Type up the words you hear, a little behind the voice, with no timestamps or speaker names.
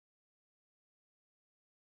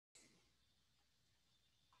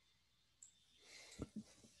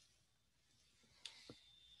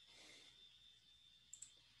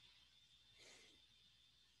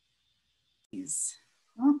activities.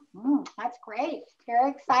 That's great.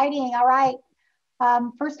 Very exciting. All right.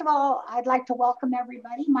 First of all, I'd like to welcome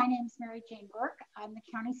everybody. My name is Mary Jane Burke. I'm the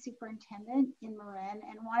county superintendent in Marin,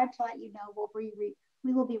 and wanted to let you know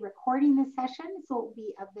we will be recording this session, so it will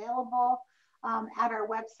be available at our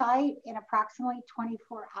website in approximately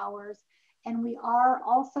 24 hours. And we are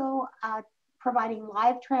also providing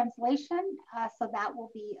live translation, so that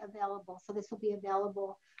will be available. So this will be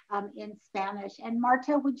available in Spanish. And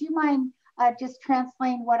Marta, would you mind just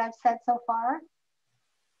translating what I've said so far?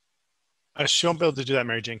 She won't be able to do that,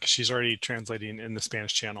 Mary Jane, because she's already translating in the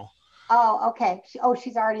Spanish channel. Oh, okay.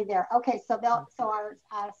 She's already there. Okay, so our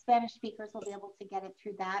Spanish speakers will be able to get it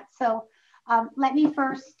through that. So let me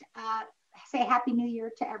first say Happy New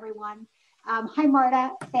Year to everyone. Hi,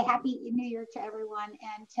 Marta. Say Happy New Year to everyone,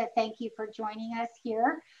 and to thank you for joining us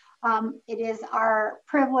here. It is our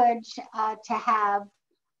privilege to have,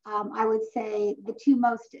 I would say, the two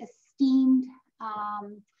most esteemed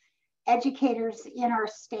educators in our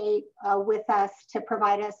state with us to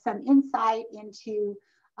provide us some insight into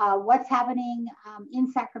what's happening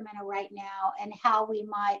in Sacramento right now and how we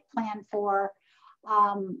might plan for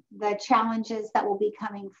the challenges that will be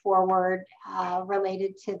coming forward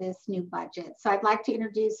related to this new budget. So I'd like to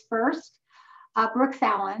introduce first Brooks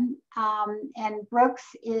Allen. And Brooks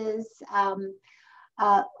is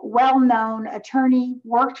a well-known attorney,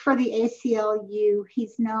 worked for the ACLU.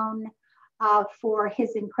 He's known for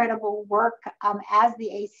his incredible work as the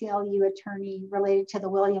ACLU attorney related to the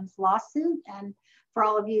Williams lawsuit. And for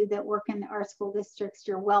all of you that work in our school districts,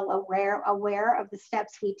 you're well aware of the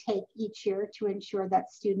steps we take each year to ensure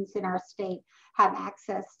that students in our state have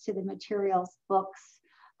access to the materials, books,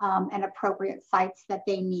 and appropriate sites that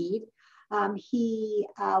they need. He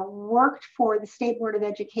worked for the State Board of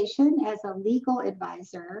Education as a legal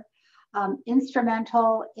advisor,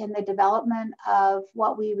 instrumental in the development of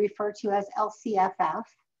what we refer to as LCFF,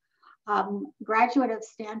 graduate of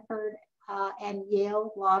Stanford and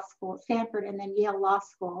Yale Law School, Stanford and then Yale Law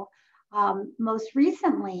School. Most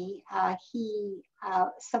recently, he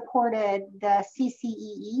supported the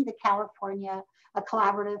CCEE, the California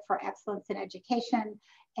Collaborative for Excellence in Education,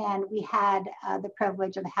 and we had the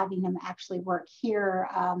privilege of having him actually work here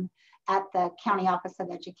at the County Office of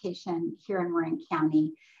Education here in Marin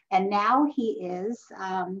County. And now he is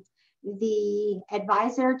the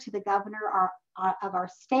advisor to the governor of our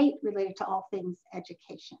state related to all things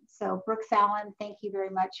education. So Brooks Allen, thank you very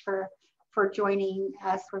much for joining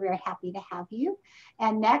us. We're very happy to have you.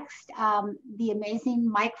 And next, the amazing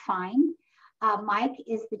Mike Fine. Mike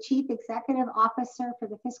is the Chief Executive Officer for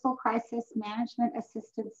the Fiscal Crisis Management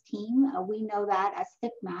Assistance Team. We know that as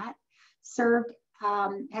FCMAT.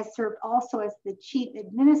 Has served also as the Chief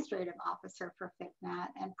Administrative Officer for FCMAT.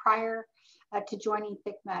 And prior to joining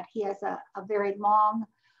FCMAT, he has a very long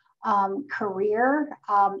career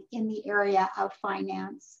in the area of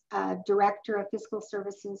finance, Director of Fiscal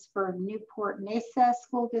Services for Newport Mesa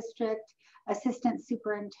School District, Assistant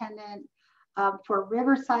Superintendent for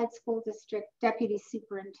Riverside School District, Deputy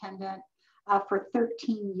Superintendent for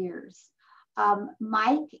 13 years.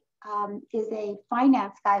 Mike is a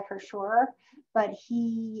finance guy for sure, but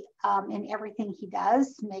he, in everything he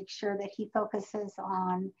does, makes sure that he focuses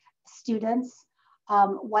on students,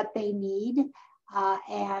 what they need,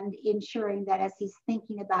 and ensuring that as he's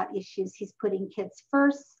thinking about issues, he's putting kids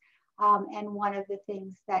first. And one of the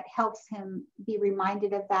things that helps him be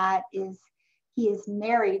reminded of that is he is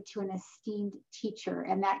married to an esteemed teacher,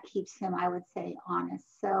 and that keeps him, I would say,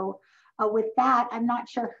 honest. So with that, I'm not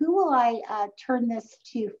sure who will I turn this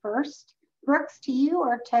to first, Brooks, to you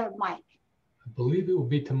or to Mike? I believe it will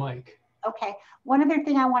be to Mike. Okay. One other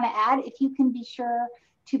thing I want to add, if you can be sure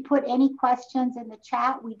to put any questions in the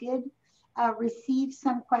chat. We did receive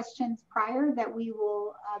some questions prior that we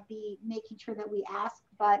will be making sure that we ask,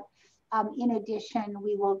 but in addition,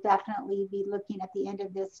 we will definitely be looking at the end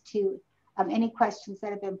of this to any questions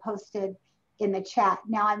that have been posted in the chat.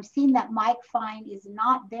 Now I'm seeing that Mike Fine is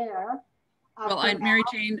not there. Well, Mary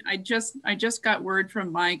Jane, I just got word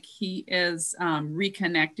from Mike. He is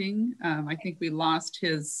reconnecting. I think we lost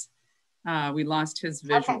his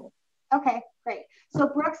visual. Okay, great. So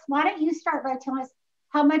Brooks, why don't you start by telling us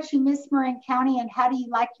how much you miss Marin County and how do you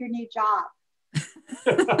like your new job?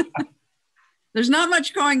 There's not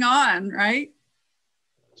much going on, right?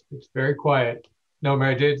 It's very quiet. No,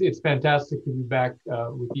 Mary Jane, it's fantastic to be back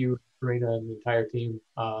with you, Karina, and the entire team.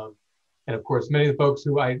 And of course, many of the folks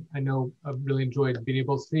who I know have really enjoyed being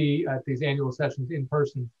able to see at these annual sessions in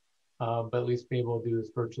person, but at least be able to do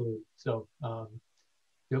this virtually. So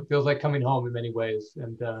it feels like coming home in many ways.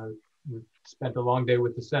 And we've spent a long day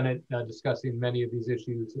with the Senate discussing many of these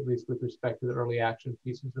issues, at least with respect to the early action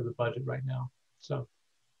pieces of the budget right now. So,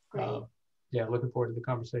 yeah, looking forward to the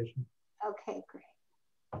conversation. Okay, great.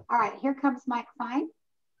 All right, here comes Mike Fine.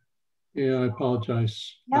 Yeah, I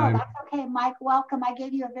apologize. No, that's okay, Mike. Welcome. I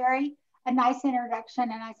gave you a nice introduction,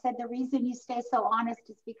 and I said the reason you stay so honest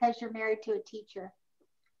is because you're married to a teacher.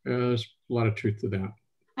 There's a lot of truth to that.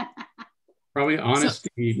 Probably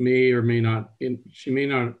honesty may or may not, she may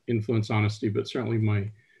not influence honesty, but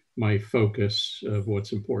certainly my focus of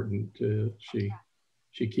what's important.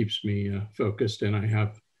 She keeps me focused, and I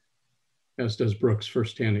have, as does Brooks,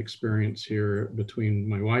 firsthand experience here between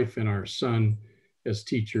my wife and our son as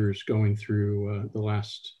teachers going through the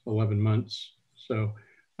last 11 months. So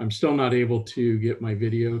I'm still not able to get my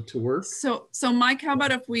video to work. So Mike, how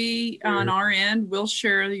about if we, on our end, we'll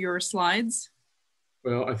share your slides?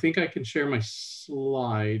 Well, I think I can share my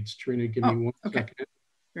slides. Trina, give me one second.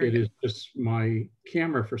 It is just my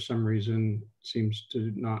camera, for some reason, seems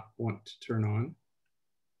to not want to turn on.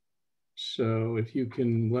 So if you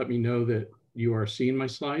can let me know that you are seeing my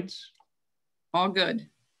slides. All good.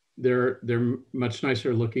 They're much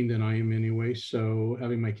nicer looking than I am anyway. So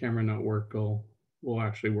having my camera not work will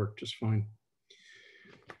actually work just fine.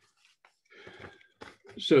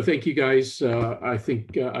 So thank you guys. I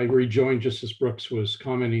think I rejoined just as Brooks was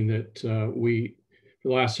commenting that for the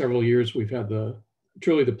last several years, we've had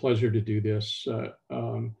truly the pleasure to do this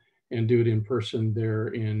and do it in person there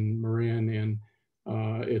in Marin.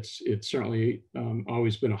 And it's certainly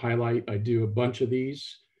always been a highlight. I do a bunch of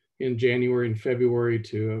these in January and February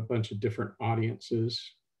to a bunch of different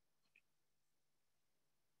audiences.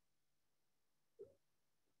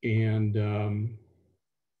 And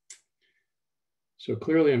so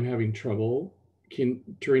clearly I'm having trouble.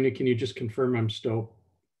 Tarina, can you just confirm I'm still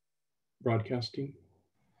broadcasting?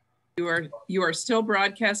 You are still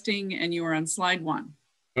broadcasting, and you are on slide 1.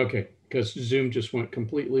 Okay, because Zoom just went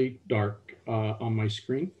completely dark on my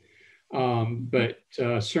screen. But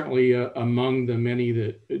certainly among the many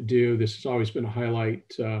that do, this has always been a highlight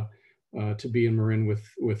to be in Marin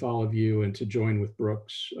with all of you and to join with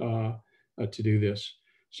Brooks to do this.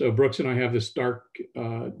 So Brooks and I have this dark,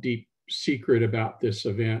 deep secret about this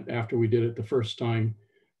event. After we did it the first time,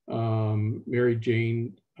 Mary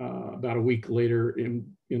Jane, about a week later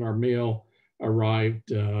in our mail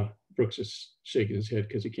arrived. Brooks is shaking his head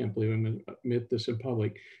because he can't believe I'm going to admit this in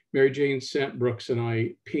public. Mary Jane sent Brooks and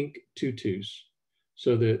I pink tutus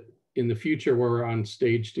so that in the future where we're on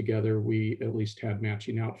stage together, we at least had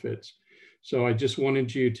matching outfits. So I just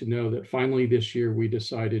wanted you to know that finally this year we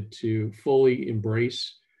decided to fully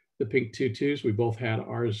embrace the pink tutus. We both had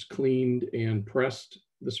ours cleaned and pressed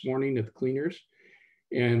this morning at the cleaners,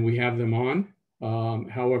 and we have them on.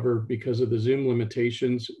 However, because of the Zoom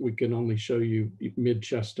limitations, we can only show you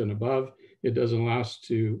mid-chest and above. It doesn't allow us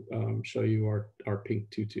to show you our pink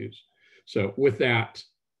tutus. So with that,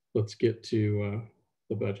 let's get to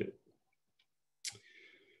the budget.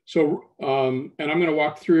 So, and I'm going to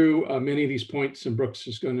walk through many of these points, and Brooks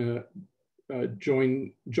is going to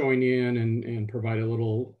join in and provide a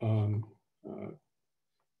little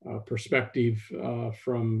perspective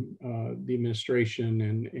from the administration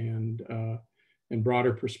and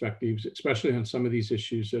broader perspectives, especially on some of these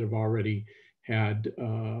issues that have already had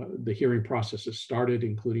the hearing processes started,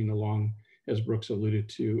 including as Brooks alluded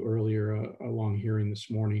to earlier, a long hearing this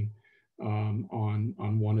morning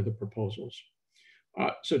on one of the proposals.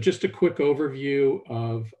 So just a quick overview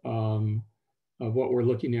of what we're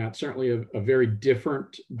looking at. Certainly a very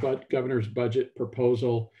different governor's budget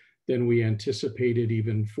proposal than we anticipated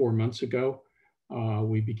even 4 months ago.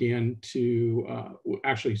 We began to,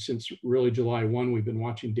 actually since really July 1, we've been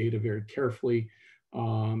watching data very carefully,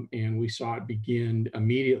 and we saw it begin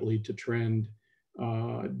immediately to trend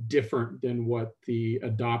different than what the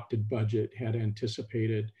adopted budget had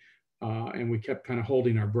anticipated. And we kept kind of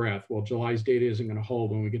holding our breath. Well, July's data isn't going to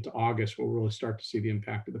hold. When we get to August, we'll really start to see the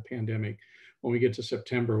impact of the pandemic. When we get to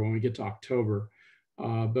September, when we get to October.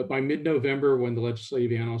 But by mid-November, when the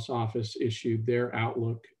Legislative Analyst's Office issued their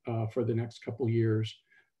outlook for the next couple of years,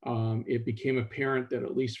 it became apparent that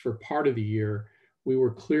at least for part of the year, we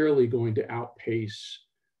were clearly going to outpace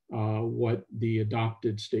what the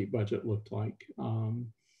adopted state budget looked like.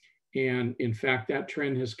 And in fact, that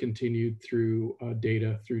trend has continued through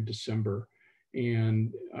data through December.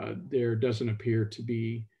 And there doesn't appear to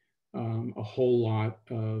be a whole lot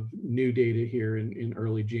of new data here in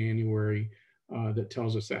early January that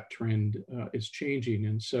tells us that trend is changing.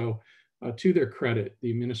 And so to their credit,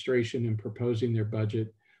 the administration in proposing their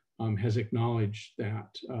budget has acknowledged that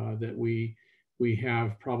we We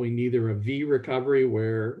have probably neither a V recovery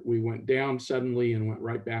where we went down suddenly and went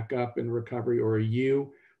right back up in recovery, or a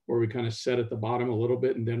U where we kind of set at the bottom a little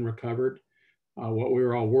bit and then recovered. What we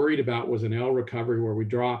were all worried about was an L recovery where we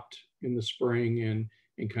dropped in the spring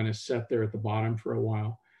and kind of sat there at the bottom for a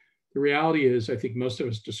while. The reality is, I think most of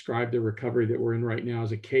us describe the recovery that we're in right now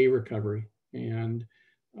as a K recovery. And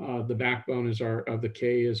the backbone of the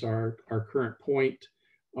K is our current point,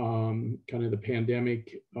 kind of the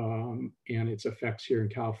pandemic and its effects here in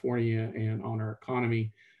California and on our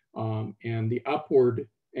economy. And the upward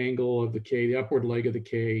angle of the K, the upward leg of the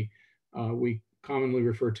K, we commonly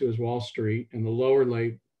refer to as Wall Street, and the lower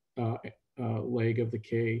leg of the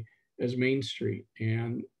K as Main Street.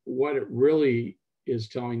 And what it really is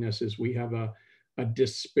telling us is we have a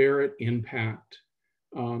disparate impact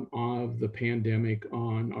of the pandemic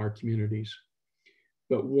on our communities.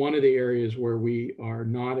 But one of the areas where we are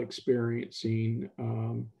not experiencing,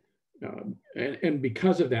 and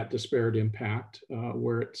because of that disparate impact,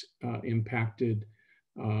 where it's impacted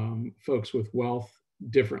folks with wealth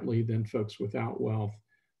differently than folks without wealth,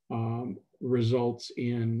 results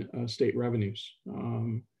in state revenues.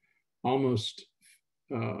 Almost,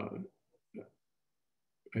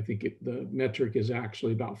 I think the metric is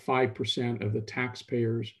actually about 5% of the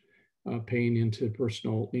taxpayers paying into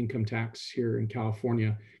personal income tax here in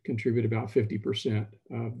California contribute about 50%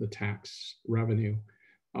 of the tax revenue.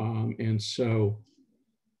 And so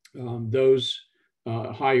those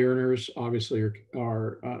high earners obviously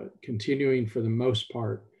are continuing for the most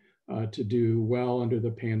part to do well under the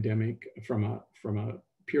pandemic from a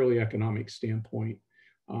purely economic standpoint.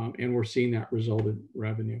 And we're seeing that result in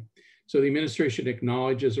revenue. So the administration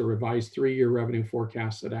acknowledges a revised 3-year revenue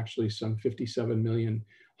forecast that actually some 57 million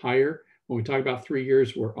higher. When we talk about 3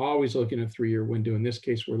 years, we're always looking at a 3-year window. In this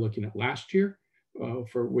case, we're looking at last year,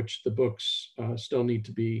 for which the books still need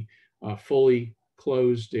to be fully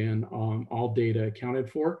closed and all data accounted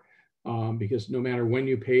for, because no matter when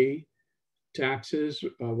you pay taxes,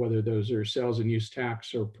 whether those are sales and use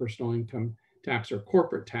tax or personal income tax or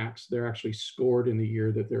corporate tax, they're actually scored in the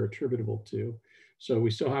year that they're attributable to. So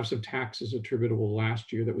we still have some taxes attributable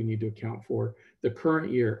last year that we need to account for, the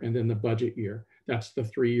current year, and then the budget year. That's the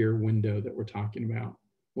 3-year window that we're talking about.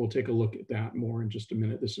 We'll take a look at that more in just a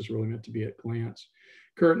minute. This is really meant to be at glance.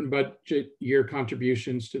 Current budget year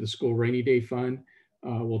contributions to the school rainy day fund,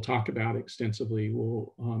 we'll talk about extensively.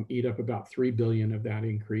 We'll eat up about $3 billion of that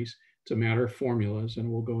increase. It's a matter of formulas, and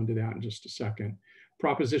we'll go into that in just a second.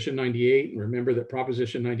 Proposition 98, and remember that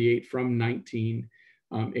Proposition 98 from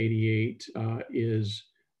 1988 is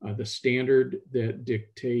the standard that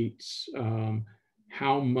dictates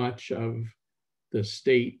how much of the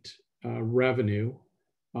state revenue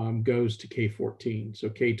goes to K-14, so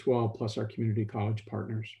K-12 plus our community college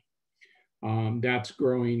partners. That's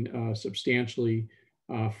growing substantially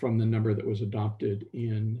from the number that was adopted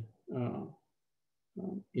in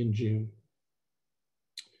June.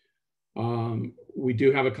 We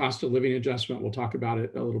do have a cost of living adjustment. We'll talk about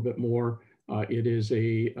it a little bit more. It is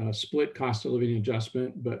a split cost of living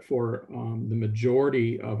adjustment, but for the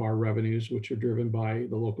majority of our revenues, which are driven by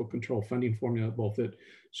the local control funding formula, both at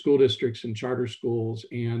school districts and charter schools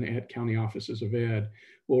and at county offices of ed,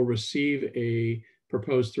 will receive a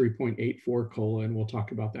proposed 3.84 COLA, and we'll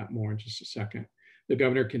talk about that more in just a second. The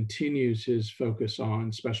governor continues his focus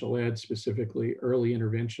on special ed, specifically early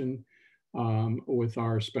intervention with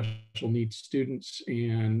our special needs students,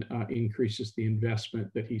 and increases the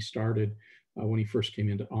investment that he started when he first came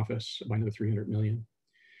into office by another $300 million.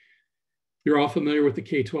 You're all familiar with the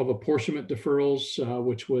K-12 apportionment deferrals,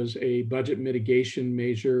 which was a budget mitigation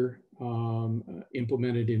measure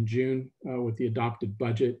implemented in June with the adopted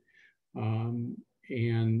budget. And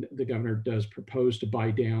the governor does propose to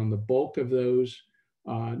buy down the bulk of those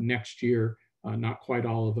next year, not quite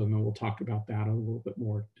all of them, and we'll talk about that a little bit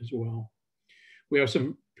more as well. We have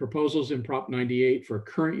some proposals in Prop 98 for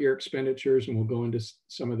current year expenditures, and we'll go into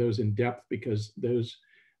some of those in depth because those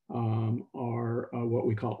are what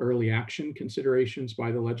we call early action considerations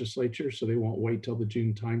by the legislature, so they won't wait till the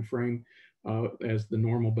June timeframe as the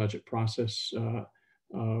normal budget process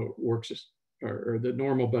works, or the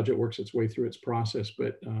normal budget works its way through its process,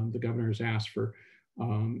 but the governor has asked for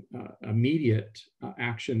immediate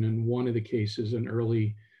action in one of the cases and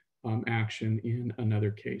early action in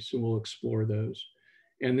another case. So we'll explore those.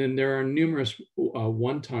 And then there are numerous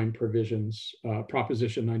one-time provisions,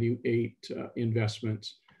 Proposition 98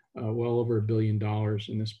 investments, well over $1 billion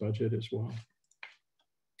in this budget as well.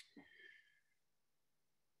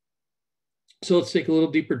 So let's take a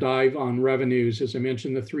little deeper dive on revenues. As I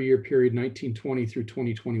mentioned, the 3-year period 1920 through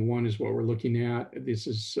 2021 is what we're looking at. This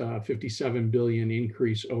is 57 billion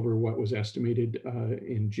increase over what was estimated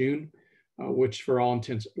in June, which for all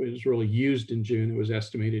intents was really used in June. It was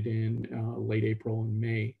estimated in late April and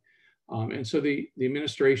May. And so the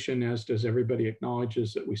administration, as does everybody,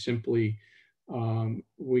 acknowledges that we simply,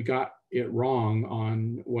 we got it wrong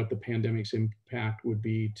on what the pandemic's impact would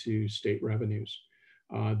be to state revenues.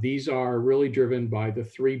 These are really driven by the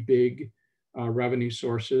 3 big revenue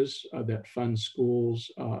sources that fund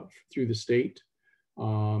schools through the state,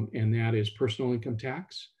 and that is personal income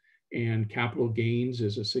tax, and capital gains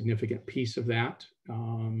is a significant piece of that,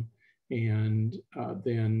 and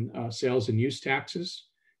then sales and use taxes,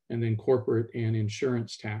 and then corporate and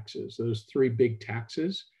insurance taxes. Those 3 big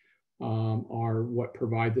taxes are what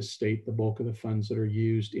provide the state the bulk of the funds that are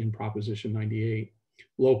used in Proposition 98.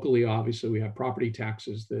 Locally, obviously, we have property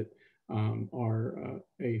taxes that are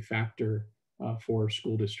a factor for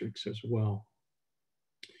school districts as well.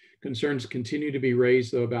 Concerns continue to be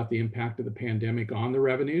raised, though, about the impact of the pandemic on the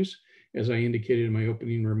revenues. As I indicated in my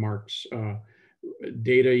opening remarks,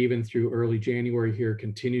 data even through early January here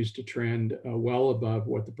continues to trend well above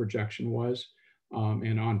what the projection was,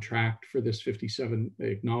 and on track for this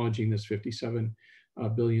acknowledging this $57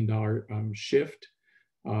 billion shift.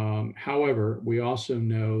 However, we also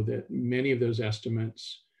know that many of those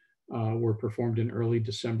estimates were performed in early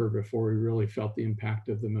December before we really felt the impact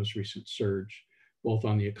of the most recent surge, both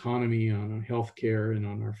on the economy, on healthcare, and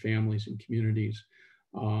on our families and communities.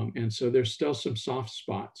 And so there's still some soft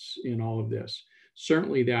spots in all of this.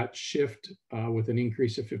 Certainly that shift with an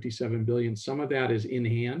increase of 57 billion, some of that is in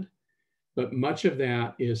hand, but much of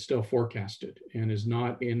that is still forecasted and is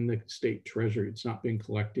not in the state treasury. It's not been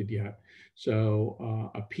collected yet. So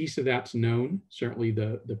a piece of that's known, certainly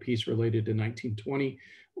the piece related to 1920.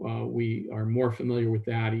 We are more familiar with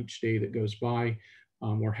that each day that goes by.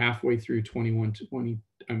 We're halfway through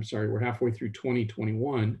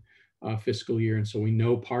 2021 fiscal year. And so we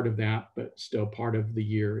know part of that, but still part of the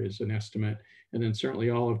year is an estimate. And then certainly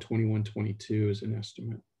all of 21-22 is an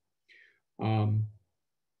estimate.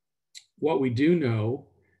 What we do know,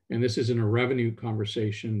 and this isn't a revenue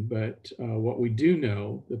conversation, but what we do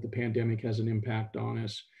know that the pandemic has an impact on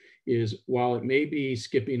us is while it may be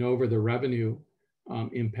skipping over the revenue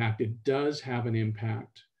impact, it does have an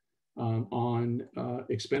impact on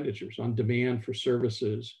expenditures, on demand for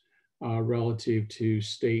services relative to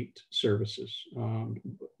state services,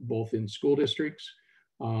 both in school districts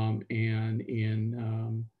and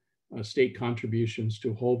in state contributions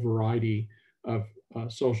to a whole variety of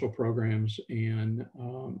social programs and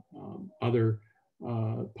other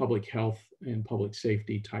public health and public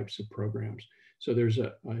safety types of programs. So there's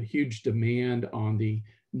a huge demand on the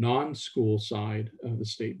non-school side of the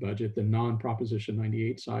state budget, the non-Proposition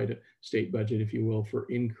 98 side of state budget, if you will, for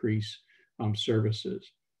increased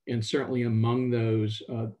services. And certainly among those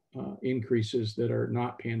increases that are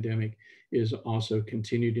not pandemic is also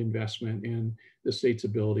continued investment in the state's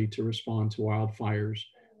ability to respond to wildfires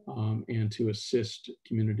and to assist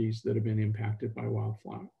communities that have been impacted by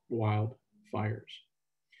wildfires.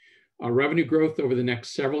 Revenue growth over the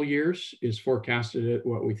next several years is forecasted at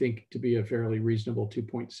what we think to be a fairly reasonable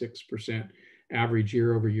 2.6% average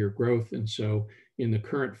year-over-year growth. And so in the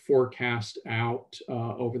current forecast out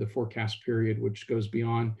over the forecast period, which goes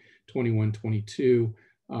beyond 21-22,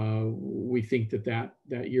 we think that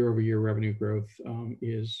year-over-year revenue growth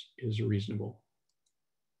is reasonable.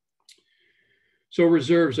 So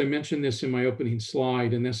reserves, I mentioned this in my opening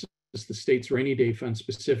slide, and this is the state's rainy day fund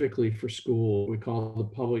specifically for school. We call it the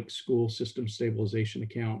Public School System Stabilization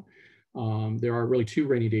Account. There are really 2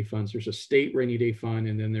 rainy day funds. There's a state rainy day fund,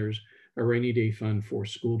 and then there's a rainy day fund for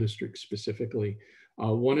school districts specifically.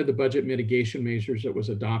 One of the budget mitigation measures that was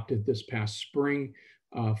adopted this past spring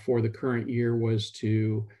for the current year was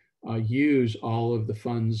to use all of the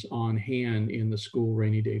funds on hand in the school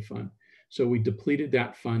rainy day fund. So we depleted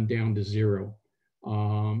that fund down to 0.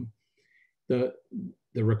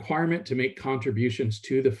 The requirement to make contributions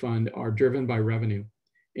to the fund are driven by revenue,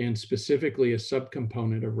 and specifically a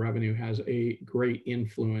subcomponent of revenue has a great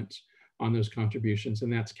influence on those contributions,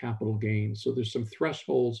 and that's capital gains. So there's some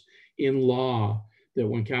thresholds in law that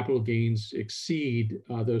when capital gains exceed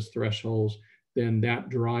those thresholds, then that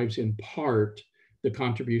drives in part the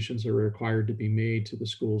contributions that are required to be made to the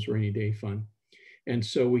school's rainy day fund. And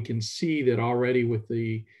so we can see that already with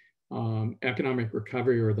the economic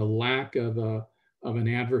recovery or the lack of an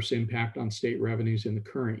adverse impact on state revenues in the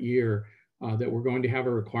current year, that we're going to have a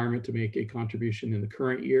requirement to make a contribution in the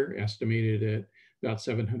current year, estimated at about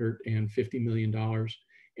 $750 million.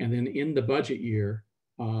 And then in the budget year,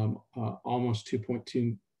 almost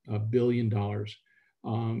 $2.2 billion.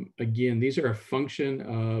 Again, these are a function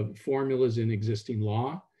of formulas in existing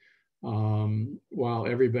law. While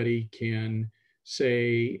everybody can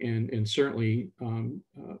say, and certainly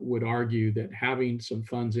would argue that having some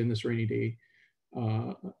funds in this rainy day,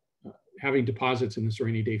 having deposits in this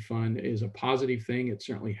rainy day fund is a positive thing. It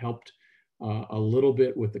certainly helped a little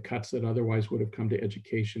bit with the cuts that otherwise would have come to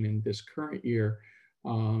education in this current year.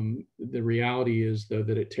 The reality is, though,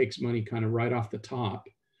 that it takes money kind of right off the top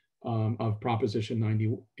of Proposition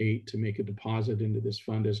 98 to make a deposit into this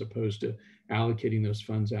fund, as opposed to allocating those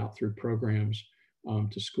funds out through programs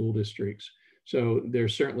to school districts. So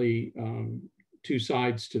there's certainly two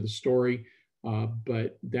sides to the story,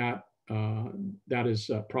 but that is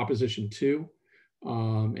Proposition 2.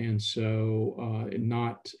 And so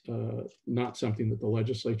not something that the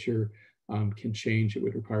legislature can change. It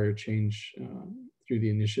would require a change through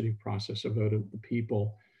the initiative process, a vote of the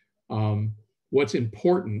people. What's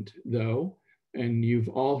important, though, and you've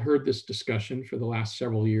all heard this discussion for the last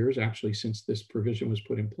several years, actually since this provision was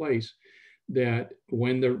put in place, that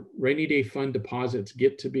when the rainy day fund deposits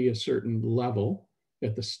get to be a certain level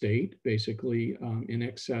at the state, basically in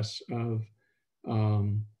excess of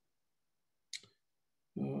 3%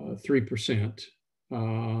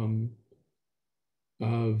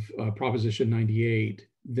 of Proposition 98,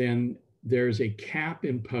 then there's a cap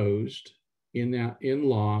imposed in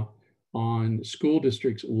law on school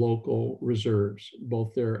districts' local reserves,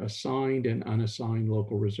 both their assigned and unassigned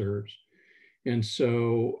local reserves. And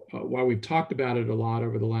so while we've talked about it a lot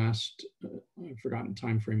over the last, I've forgotten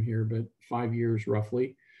time frame here, but 5 years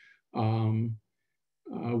roughly,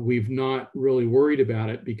 we've not really worried about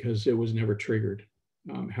it because it was never triggered.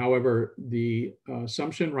 However, the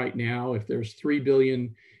assumption right now, if there's $3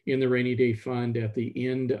 billion in the rainy day fund at the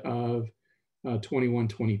end of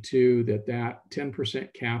 21-22, that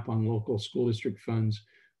 10% cap on local school district funds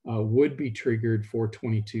would be triggered for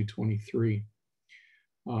 22-23.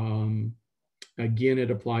 Again,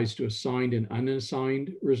 it applies to assigned and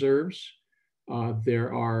unassigned reserves.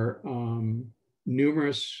 There are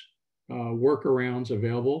numerous workarounds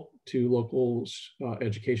available to local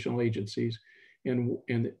educational agencies. And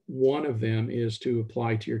one of them is to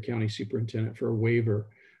apply to your county superintendent for a waiver.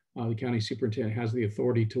 The county superintendent has the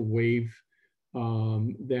authority to waive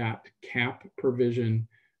that cap provision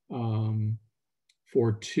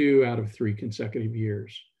for 2 out of 3 consecutive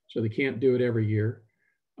years. So they can't do it every year,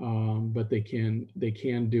 but they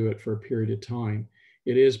can do it for a period of time.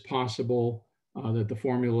 It is possible that the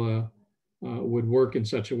formula would work in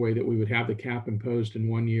such a way that we would have the cap imposed in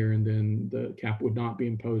 1 year and then the cap would not be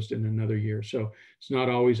imposed in another year. So it's not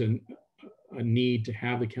always a need to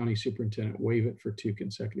have the county superintendent waive it for 2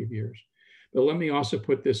 consecutive years. But let me also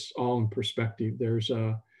put this all in perspective. There's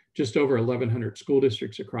just over 1,100 school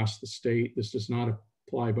districts across the state. This does not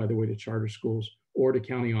apply, by the way, to charter schools or to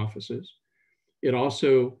county offices. It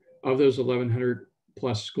also, of those 1,100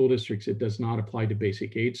 plus school districts, it does not apply to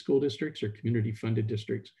basic aid school districts or community funded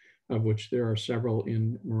districts, of which there are several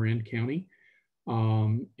in Marin County.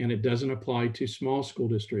 And it doesn't apply to small school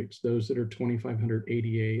districts, those that are 2,500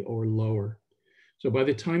 ADA or lower. So by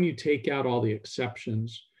the time you take out all the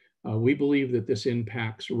exceptions, we believe that this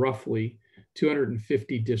impacts roughly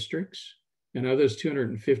 250 districts. And of those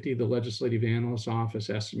 250, the Legislative Analyst's Office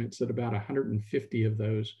estimates that about 150 of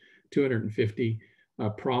those 250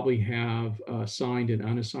 probably have assigned and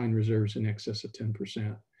unassigned reserves in excess of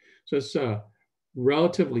 10%. So it's a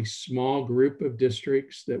relatively small group of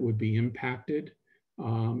districts that would be impacted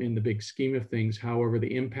in the big scheme of things. However,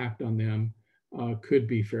 the impact on them could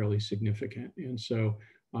be fairly significant. And so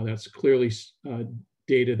that's clearly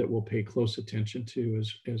data that we'll pay close attention to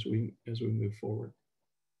as we move forward.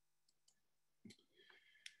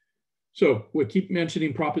 So we keep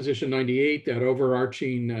mentioning Proposition 98, that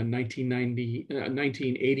overarching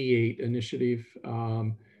 1988 initiative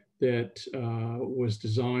that was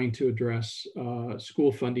designed to address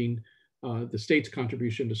school funding, the state's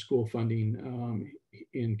contribution to school funding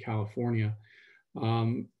in California.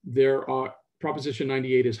 Proposition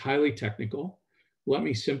 98 is highly technical. Let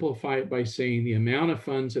me simplify it by saying the amount of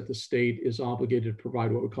funds that the state is obligated to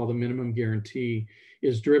provide, what we call the minimum guarantee,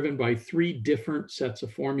 is driven by 3 different sets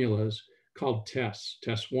of formulas called tests: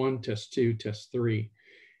 Test 1, Test 2, Test 3.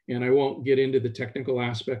 And I won't get into the technical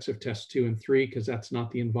aspects of Test 2 and 3 because that's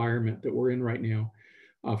not the environment that we're in right now.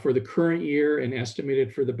 For the current year and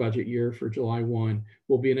estimated for the budget year for July 1,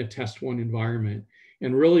 we'll be in a Test 1 environment.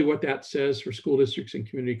 And really what that says for school districts and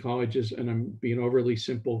community colleges, and I'm being overly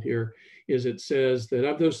simple here, is it says that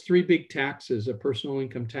of those 3 big taxes, a personal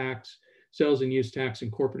income tax, sales and use tax,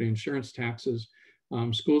 and corporate insurance taxes,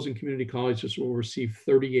 schools and community colleges will receive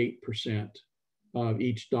 38% of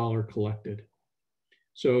each dollar collected.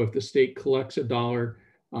 So if the state collects a dollar,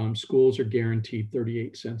 schools are guaranteed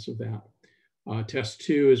 38 cents of that. Test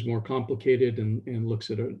 2 is more complicated and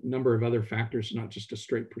looks at a number of other factors, not just a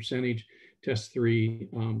straight percentage. Test 3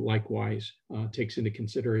 likewise takes into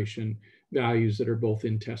consideration values that are both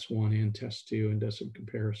in Test 1 and Test 2 and does some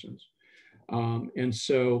comparisons. And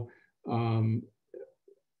so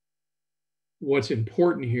what's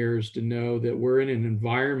important here is to know that we're in an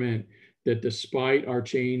environment that, despite our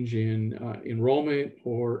change in enrollment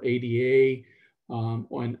or ADA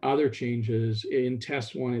and other changes in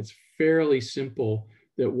Test 1, it's fairly simple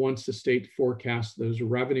that once the state forecasts those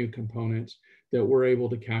revenue components, that we're able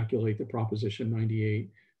to calculate the Proposition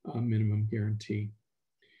 98 minimum guarantee.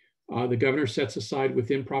 The governor sets aside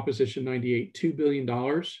within Proposition 98 $2 billion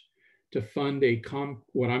to fund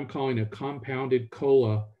what I'm calling a compounded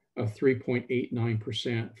COLA of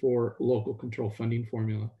 3.89% for local control funding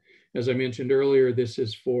formula. As I mentioned earlier, this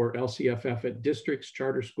is for LCFF at districts,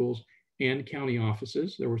 charter schools, and county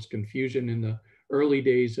offices. There was confusion in the early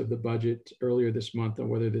days of the budget earlier this month on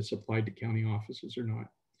whether this applied to county offices or not.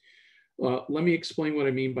 Let me explain what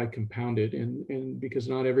I mean by compounded, and because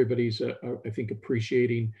not everybody's, I think,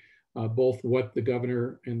 appreciating both what the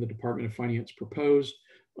governor and the Department of Finance proposed,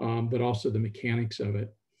 but also the mechanics of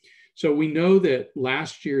it. So we know that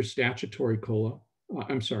last year's statutory COLA,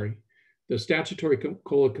 the statutory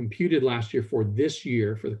COLA computed last year for this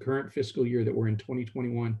year, for the current fiscal year that we're in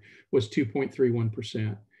 2021, was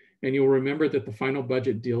 2.31%. And you'll remember that the final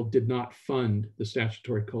budget deal did not fund the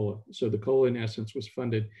statutory COLA. So the COLA in essence was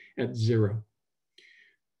funded at zero.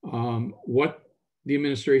 What the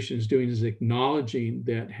administration is doing is acknowledging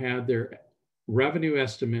that had their revenue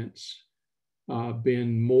estimates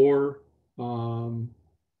been more, not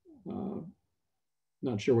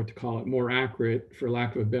sure what to call it, more accurate, for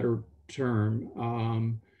lack of a better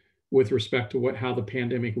term, with respect to how the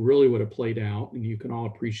pandemic really would have played out. And you can all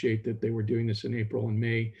appreciate that they were doing this in April and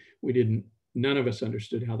May. None of us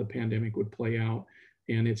understood how the pandemic would play out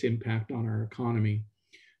and its impact on our economy.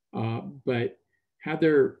 But had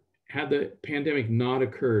the pandemic not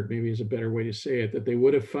occurred, maybe is a better way to say it, that they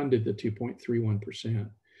would have funded the 2.31%.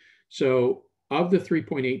 So of the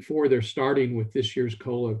 3.84, they're starting with this year's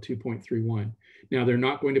COLA of 2.31. Now they're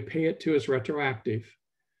not going to pay it to us retroactive.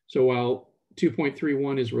 So while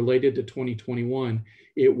 2.31 is related to 2021,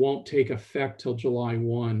 it won't take effect till July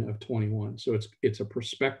 1 of 21. So it's a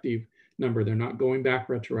prospective number. They're not going back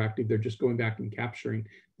retroactive. They're just going back and capturing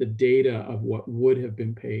the data of what would have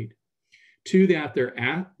been paid. To that,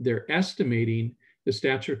 they're estimating the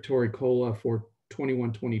statutory COLA for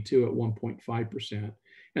 21-22 at 1.5%.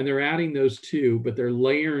 And they're adding those two, but they're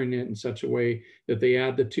layering it in such a way that they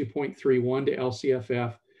add the 2.31 to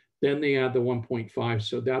LCFF, then they add the 1.5.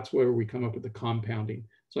 So that's where we come up with the compounding.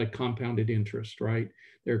 It's like compounded interest, right?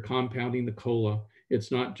 They're compounding the COLA.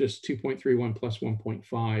 It's not just 2.31 plus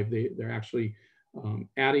 1.5. They're actually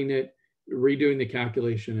adding it, redoing the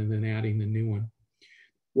calculation, and then adding the new one.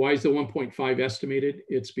 Why is the 1.5 estimated?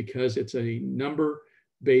 It's because it's a number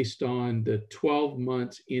based on the 12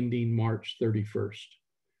 months ending March 31st.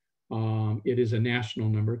 It is a national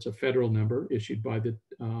number. It's a federal number issued by the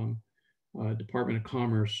Department of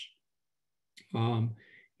Commerce.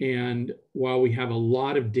 And while we have a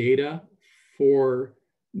lot of data for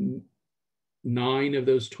 9 of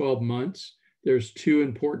those 12 months, there's 2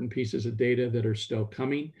 important pieces of data that are still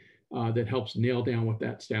coming that helps nail down what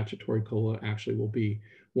that statutory COLA actually will be.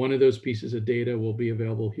 One of those pieces of data will be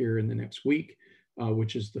available here in the next week,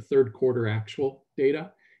 which is the 3rd quarter actual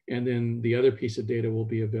data. And then the other piece of data will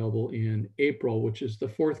be available in April, which is the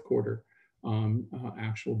 4th quarter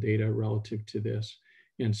actual data relative to this.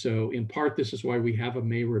 And so in part, this is why we have a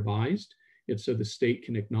May revised. It's so the state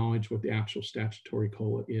can acknowledge what the actual statutory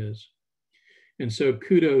COLA is. And so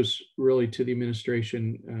kudos really to the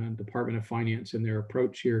administration and Department of Finance and their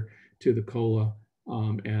approach here to the COLA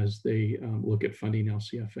as they look at funding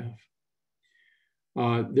LCFF.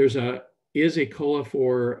 Is a COLA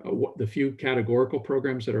for the few categorical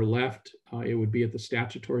programs that are left. It would be at the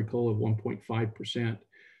statutory COLA of 1.5%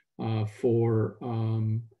 for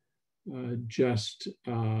just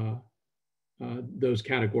those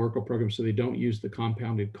categorical programs. So they don't use the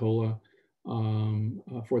compounded COLA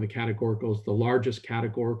for the categoricals. The largest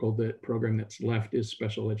categorical program that's left is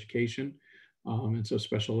special education. And so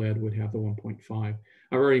special ed would have the 1.5.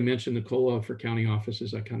 I've already mentioned the COLA for county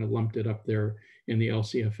offices. I kind of lumped it up there in the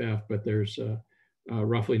LCFF, but there's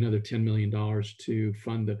roughly another $10 million to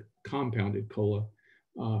fund the compounded COLA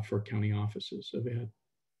for county offices of ed.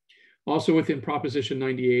 Also within Proposition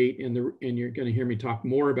 98, and you're going to hear me talk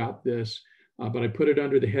more about this but I put it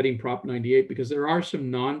under the heading Prop 98 because there are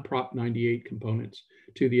some non-Prop 98 components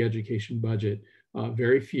to the education budget.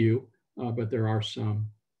 Very few, but there are some.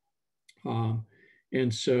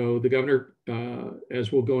 And so the governor,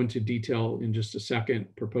 as we'll go into detail in just a second,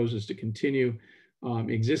 proposes to continue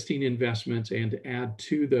existing investments and to add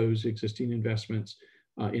to those existing investments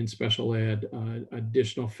in special ed,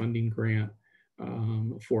 additional funding grant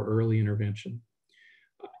for early intervention.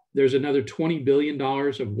 There's another $20 billion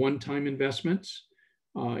of one-time investments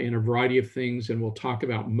in a variety of things, and we'll talk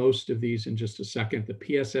about most of these in just a second. The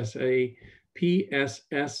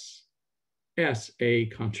PSSA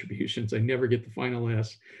contributions, I never get the final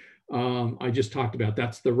S. I just talked about,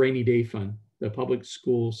 that's the rainy day fund, the public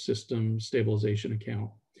school system stabilization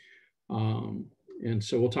account. And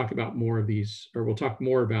so we'll talk about more of these, or we'll talk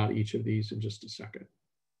more about each of these in just a second.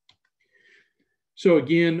 So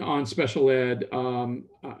again, on special ed,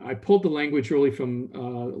 I pulled the language really from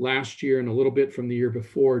last year and a little bit from the year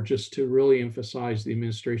before, just to really emphasize the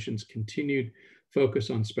administration's continued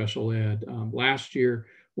focus on special ed. Last year,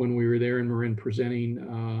 when we were there in Marin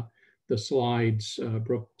presenting the slides,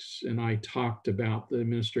 Brooks and I talked about the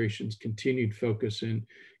administration's continued focus and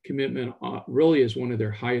commitment really as one of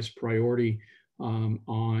their highest priority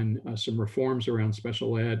on some reforms around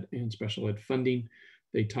special ed and special ed funding.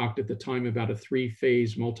 They talked at the time about a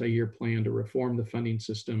 3-phase multi-year plan to reform the funding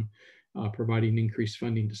system, providing increased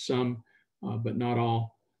funding to some, but not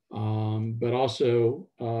all, but also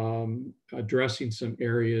addressing some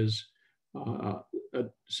areas,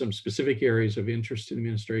 some specific areas of interest in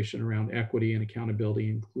administration around equity and accountability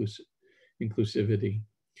and inclusivity.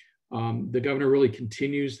 The governor really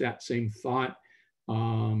continues that same thought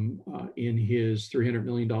in his $300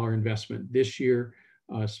 million investment this year,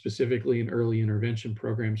 specifically in early intervention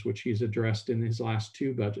programs, which he's addressed in his last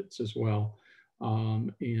 2 budgets as well.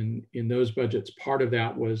 In those budgets, part of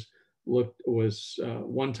that was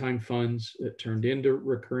one-time funds that turned into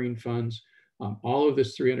recurring funds. All of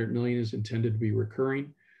this $300 million is intended to be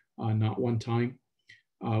recurring, not one time.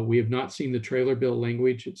 We have not seen the trailer bill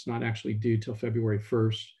language. It's not actually due till February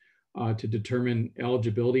 1st to determine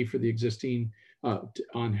eligibility for the existing,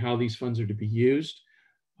 on how these funds are to be used.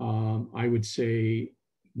 I would say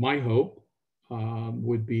my hope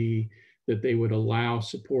would be that they would allow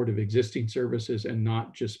support of existing services and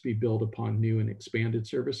not just be built upon new and expanded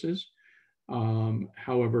services.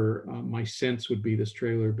 However, my sense would be this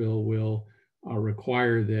trailer bill will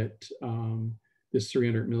require that this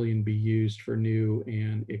 $300 million be used for new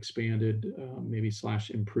and expanded, maybe /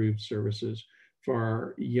 improved services for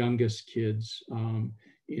our youngest kids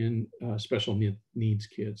in special needs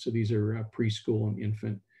kids. So these are preschool and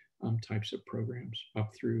infant types of programs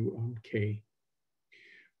up through K.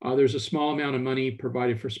 There's a small amount of money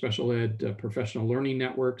provided for special ed professional learning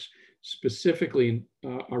networks, specifically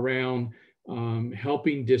around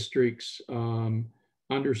helping districts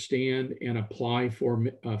understand and apply for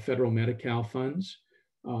federal Medi-Cal funds.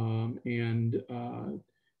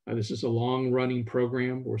 This is a long-running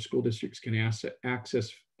program where school districts can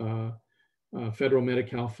access federal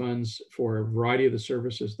Medi-Cal funds for a variety of the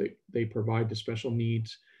services that they provide to special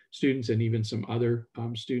needs students and even some other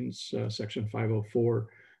students, Section 504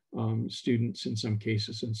 students in some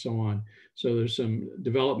cases and so on. So there's some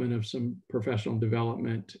development of some professional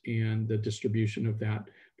development and the distribution of that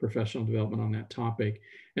professional development on that topic.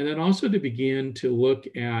 And then also to begin to look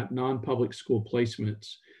at non-public school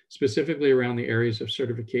placements, specifically around the areas of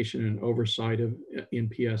certification and oversight of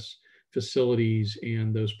NPS facilities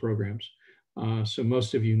and those programs. So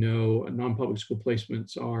most of you know non-public school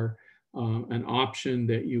placements are an option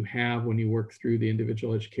that you have when you work through the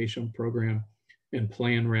individual education program and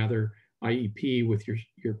plan rather IEP with your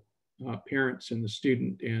parents and the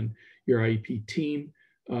student and your IEP team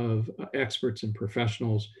of experts and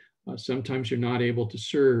professionals. Sometimes you're not able to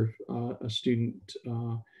serve a student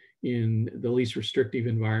in the least restrictive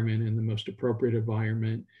environment and the most appropriate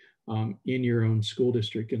environment in your own school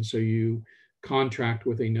district. And so you contract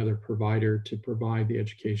with another provider to provide the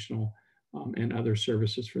educational and other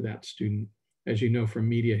services for that student. As you know from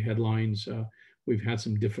media headlines, we've had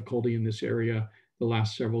some difficulty in this area the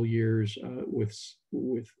last several years with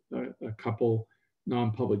a couple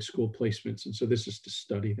non-public school placements. And so this is to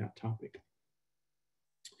study that topic.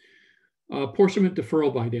 Apportionment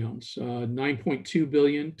deferral buy downs, $9.2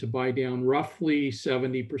 billion to buy down roughly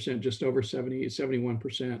 70%, just over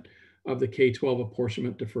 71% of the K-12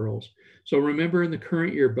 apportionment deferrals. So remember, in the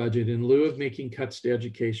current year budget, in lieu of making cuts to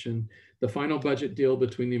education, the final budget deal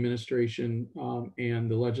between the administration and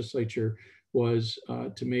the legislature was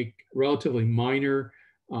to make relatively minor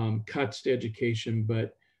cuts to education,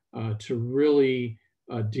 but to really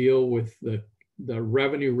deal with the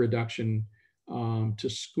revenue reduction to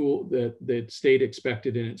school that the state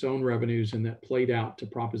expected in its own revenues and that played out to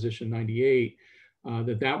Proposition 98,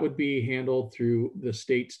 that would be handled through the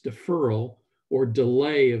state's deferral or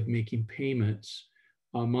delay of making payments,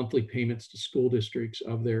 monthly payments to school districts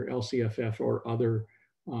of their LCFF or other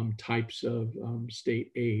types of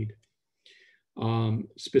state aid.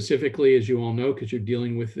 Specifically, as you all know, because you're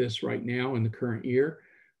dealing with this right now in the current year,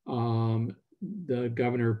 the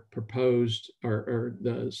governor proposed, or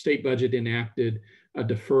the state budget enacted a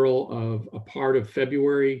deferral of a part of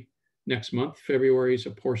February, next month, February's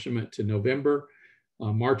apportionment to November,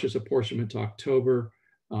 March's apportionment to October,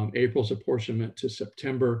 April's apportionment to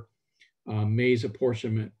September, May's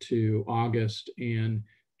apportionment to August, and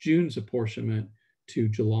June's apportionment to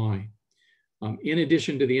July. In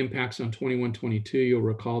addition to the impacts on 21-22, you'll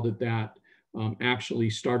recall that actually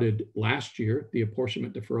started last year. The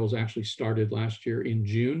apportionment deferrals actually started last year in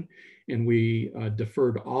June, and we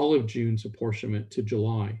deferred all of June's apportionment to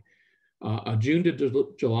July. A June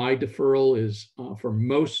to July deferral is, for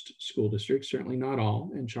most school districts, certainly not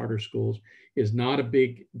all, and charter schools, is not a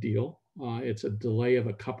big deal. It's a delay of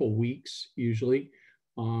a couple weeks usually,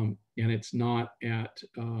 and it's not at,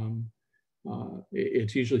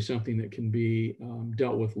 it's usually something that can be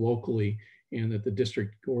dealt with locally, and that the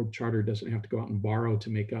district or charter doesn't have to go out and borrow to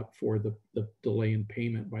make up for the delay in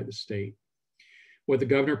payment by the state. What the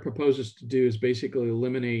governor proposes to do is basically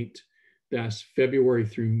eliminate that February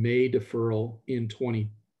through May deferral in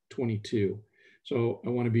 2022. So I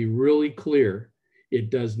want to be really clear. It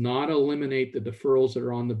does not eliminate the deferrals that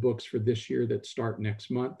are on the books for this year that start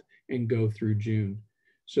next month and go through June.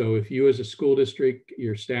 So if you as a school district,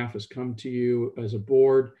 your staff has come to you as a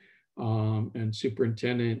board and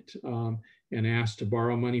superintendent and asked to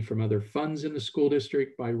borrow money from other funds in the school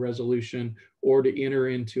district by resolution, or to enter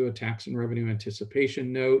into a tax and revenue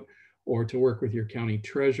anticipation note, or to work with your county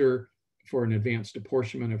treasurer for an advanced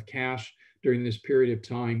apportionment of cash during this period of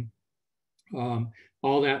time,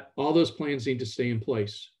 all those plans need to stay in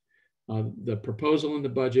place. The proposal in the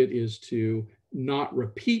budget is to not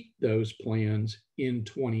repeat those plans in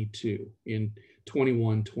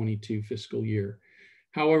 21-22 fiscal year.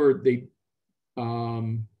 However, they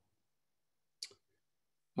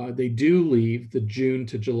do leave the June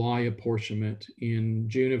to July apportionment in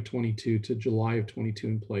June of 22 to July of 22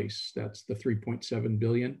 in place. That's the 3.7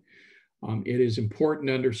 billion. It is important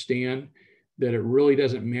to understand that it really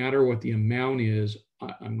doesn't matter what the amount is.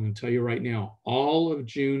 I'm going to tell you right now, all of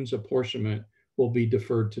June's apportionment will be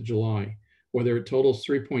deferred to July. Whether it totals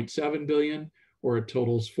 3.7 billion or it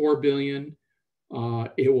totals 4 billion,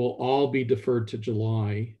 it will all be deferred to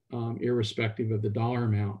July, irrespective of the dollar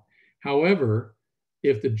amount. However,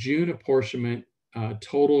 if the June apportionment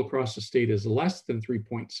total across the state is less than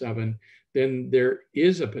 3.7, then there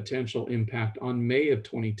is a potential impact on May of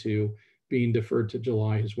 22 being deferred to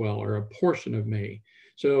July as well, or a portion of May.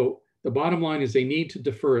 So the bottom line is they need to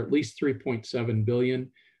defer at least 3.7 billion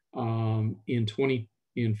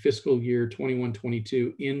in fiscal year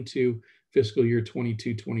 21-22 into fiscal year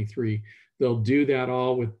 22-23. They'll do that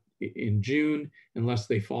all in June unless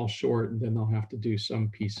they fall short, and then they'll have to do some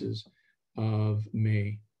pieces of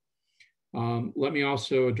May. Let me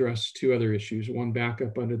also address two other issues, one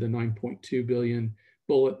backup under the 9.2 billion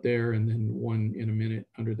bullet there, and then one in a minute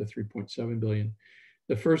under the 3.7 billion.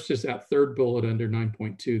 The first is that third bullet under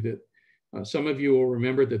 9.2 that some of you will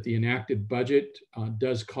remember that the enacted budget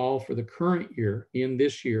does call for the current year, in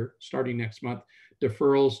this year, starting next month,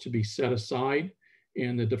 deferrals to be set aside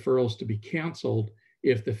and the deferrals to be canceled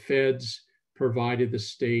if the feds provided the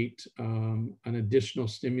state an additional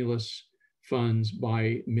stimulus funds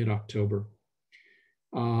by mid-October.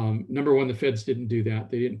 Number one, the feds didn't do that.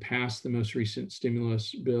 They didn't pass the most recent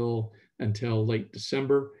stimulus bill until late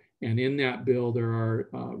December. And in that bill, there are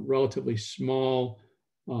relatively small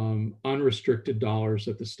unrestricted dollars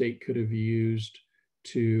that the state could have used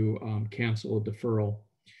to cancel a deferral.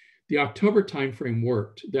 The October timeframe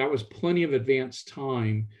worked. That was plenty of advance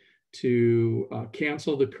time to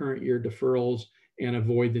cancel the current year deferrals and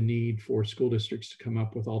avoid the need for school districts to come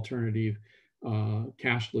up with alternative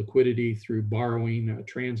cash liquidity through borrowing,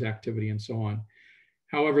 trans activity, and so on.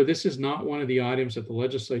 However, this is not one of the items that the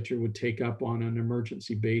legislature would take up on an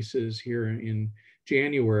emergency basis here in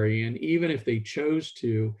January. And even if they chose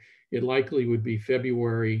to, it likely would be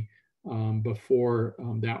February before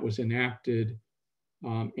that was enacted.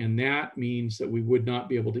 And that means that we would not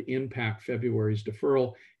be able to impact February's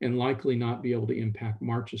deferral and likely not be able to impact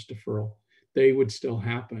March's deferral. They would still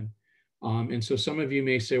happen. And so some of you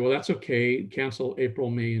may say, well, that's okay, cancel April,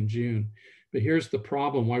 May, and June. But here's the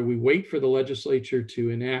problem, why we wait for the legislature to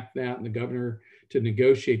enact that and the governor to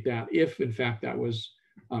negotiate that, if in fact that was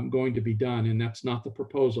going to be done. And that's not the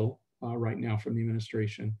proposal right now from the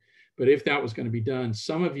administration. But if that was going to be done,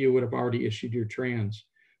 some of you would have already issued your trans.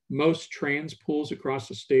 Most trans pools across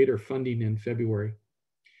the state are funding in February.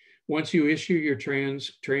 Once you issue your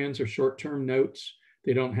trans or short-term notes,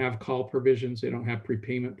 they don't have call provisions, they don't have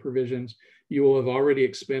prepayment provisions. You will have already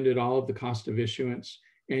expended all of the cost of issuance.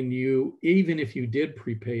 And you, even if you did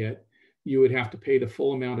prepay it, you would have to pay the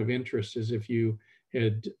full amount of interest as if you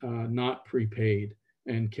had not prepaid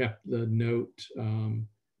and kept the note,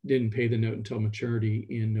 didn't pay the note until maturity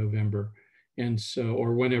in November. And so,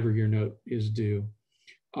 or whenever your note is due.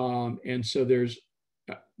 And so there's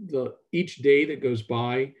each day that goes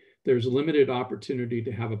by, there's limited opportunity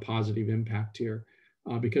to have a positive impact here.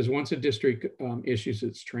 Because once a district issues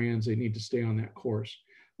its trans, they need to stay on that course.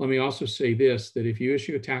 Let me also say this, that if you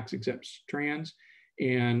issue a tax exempt trans,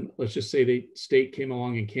 and let's just say the state came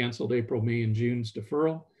along and canceled April, May, and June's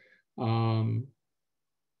deferral,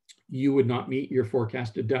 you would not meet your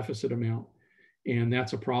forecasted deficit amount. And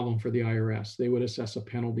that's a problem for the IRS. They would assess a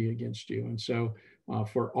penalty against you. And so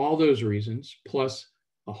for all those reasons, plus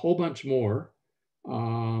a whole bunch more,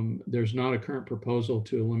 there's not a current proposal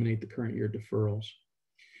to eliminate the current year deferrals.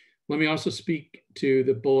 Let me also speak to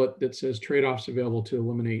the bullet that says trade-offs available to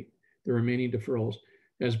eliminate the remaining deferrals.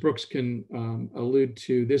 As Brooks can allude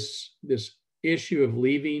to, this issue of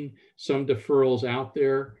leaving some deferrals out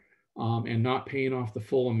there and not paying off the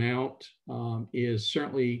full amount is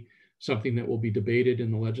certainly something that will be debated in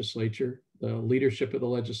the legislature. The leadership of the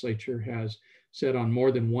legislature has said on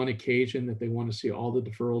more than one occasion that they want to see all the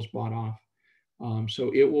deferrals bought off.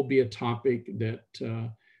 So it will be a topic that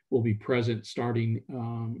will be present starting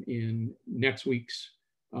in next week's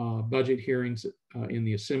budget hearings in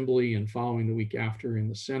the Assembly and following the week after in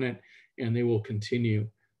the Senate, and they will continue.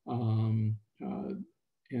 And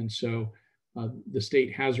so the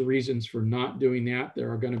state has reasons for not doing that.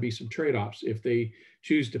 There are going to be some trade-offs. If they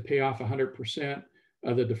choose to pay off 100%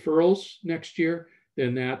 of the deferrals next year,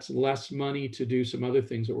 then that's less money to do some other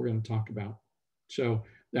things that we're going to talk about. So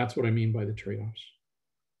that's what I mean by the trade-offs.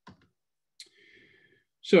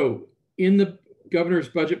 So in the governor's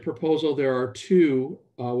budget proposal, there are two,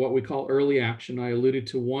 what we call early action. I alluded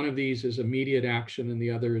to one of these as immediate action and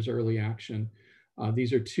the other is early action.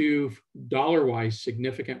 These are two dollar-wise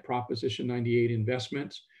significant Proposition 98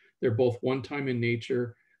 investments. They're both one-time in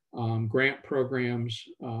nature, grant programs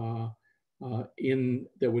that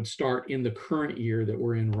would start in the current year that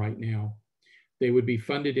we're in right now. They would be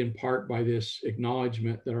funded in part by this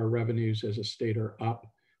acknowledgement that our revenues as a state are up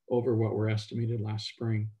over what were estimated last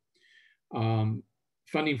spring.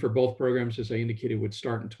 Funding for both programs, as I indicated, would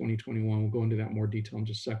start in 2021. We'll go into that in more detail in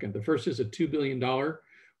just a second. The first is a $2 billion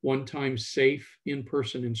one-time safe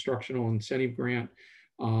in-person instructional incentive grant.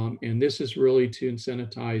 And this is really to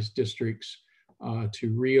incentivize districts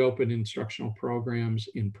to reopen instructional programs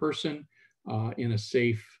in person in a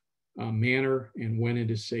safe manner and when it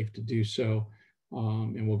is safe to do so.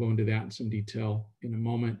 And we'll go into that in some detail in a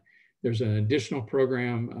moment. There's an additional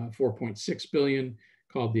program, $4.6 billion,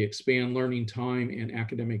 called the Expand Learning Time and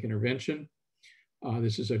Academic Intervention.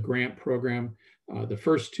 This is a grant program. The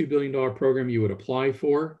first $2 billion program you would apply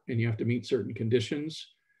for, and you have to meet certain conditions.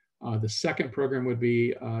 The second program would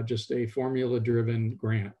be just a formula-driven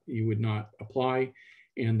grant. You would not apply,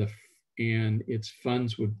 and its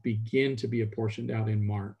funds would begin to be apportioned out in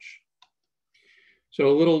March. So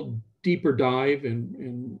a little deeper dive,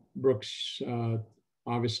 and Brooks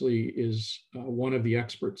obviously is one of the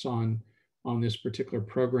experts on this particular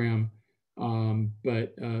program,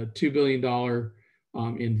 but $2 billion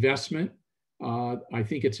investment. I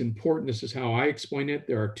think it's important, this is how I explain it.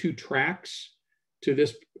 There are two tracks to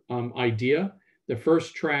this idea. The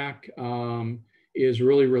first track is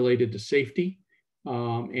really related to safety,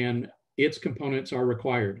 and its components are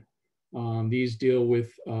required. These deal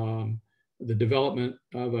with the development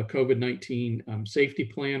of a COVID-19 safety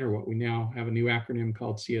plan, or what we now have a new acronym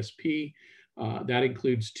called CSP. That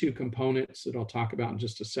includes two components that I'll talk about in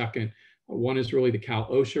just a second. One is really the Cal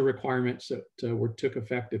OSHA requirements that took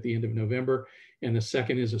effect at the end of November. And the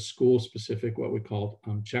second is a school-specific, what we call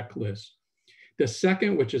checklist. The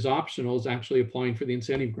second, which is optional, is actually applying for the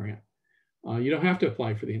incentive grant. You don't have to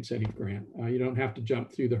apply for the incentive grant. You don't have to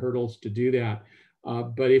jump through the hurdles to do that.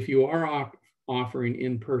 But if you are offering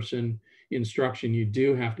in-person instruction, you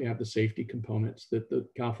do have to have the safety components that the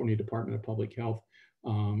California Department of Public Health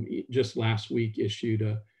just last week issued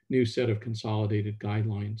a new set of consolidated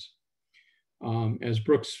guidelines. As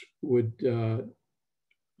Brooks would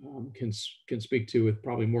can speak to with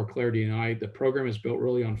probably more clarity than I, the program is built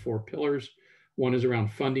really on 4 pillars. One is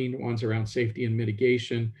around funding, one's around safety and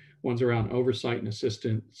mitigation, one's around oversight and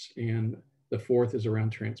assistance, and The fourth is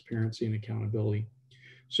around transparency and accountability.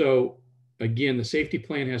 So again, the safety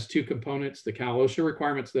plan has two components: the Cal OSHA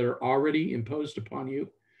requirements that are already imposed upon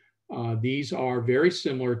you. These are very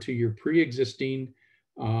similar to your pre-existing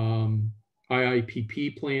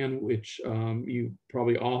IIPP plan, which you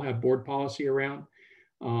probably all have board policy around,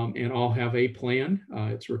 and all have a plan.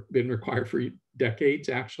 It's been required for decades,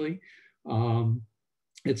 actually.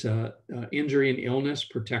 It's a injury and illness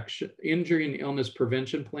prevention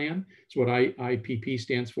plan. It's what IIPP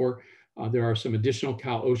stands for. There are some additional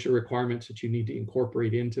Cal OSHA requirements that you need to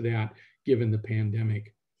incorporate into that given the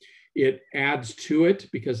pandemic. It adds to it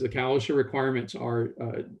because the Cal OSHA requirements are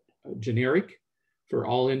generic for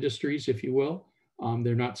all industries, if you will.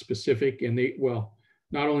 They're not specific, and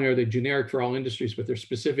not only are they generic for all industries, but they're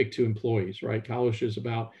specific to employees, right? Cal OSHA is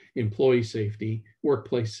about employee safety,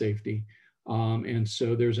 workplace safety. And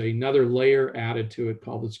so there's another layer added to it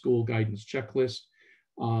called the school guidance checklist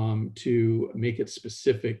to make it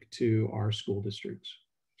specific to our school districts.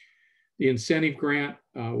 The incentive grant,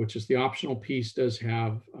 which is the optional piece, does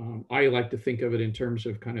have, I like to think of it in terms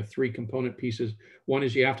of kind of three component pieces. One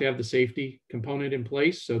is you have to have the safety component in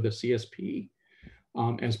place, so the CSP.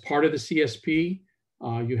 As part of the CSP,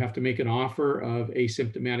 you have to make an offer of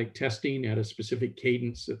asymptomatic testing at a specific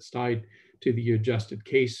cadence that's tied to the adjusted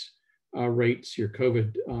case rates, your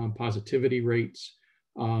COVID positivity rates.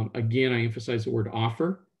 Again, I emphasize the word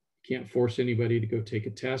offer. You can't force anybody to go take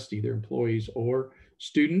a test, either employees or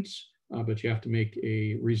students, but you have to make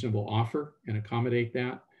a reasonable offer and accommodate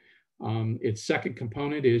that. Its second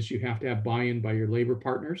component is you have to have buy-in by your labor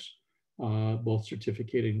partners, both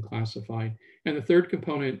certificated and classified. And the third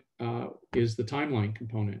component is the timeline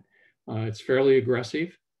component. It's fairly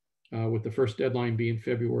aggressive, with the first deadline being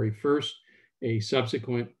February 1st, a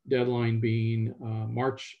subsequent deadline being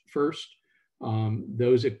March 1st.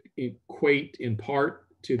 Those equate in part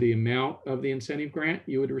to the amount of the incentive grant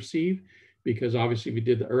you would receive, because obviously if you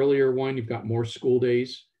did the earlier one, you've got more school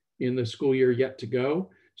days in the school year yet to go.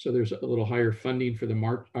 So there's a little higher funding for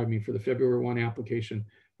the February 1 application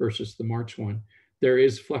versus the March one. There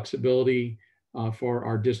is flexibility for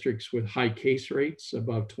our districts with high case rates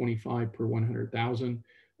above 25 per 100,000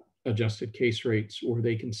 adjusted case rates, where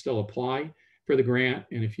they can still apply for the grant,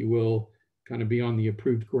 and if you will, kind of be on the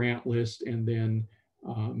approved grant list and then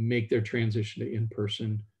make their transition to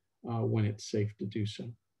in-person when it's safe to do so.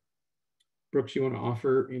 Brooks, you want to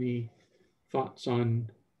offer any thoughts on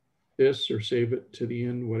this or save it to the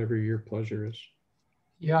end, whatever your pleasure is?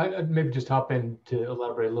 Yeah, I'd maybe just hop in to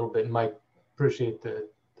elaborate a little bit. Mike, appreciate the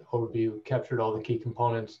overview, captured all the key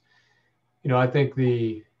components. You know, I think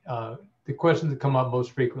the questions that come up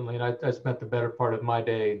most frequently, and I spent the better part of my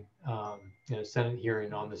day in a Senate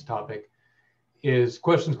hearing on this topic, is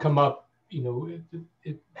questions come up, you know,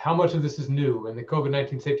 how much of this is new? And the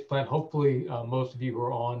COVID-19 safety plan, hopefully most of you who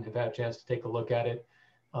are on have had a chance to take a look at it.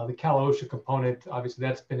 The Cal OSHA component, obviously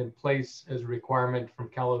that's been in place as a requirement from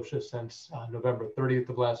Cal OSHA since November 30th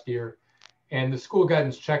of last year. And the school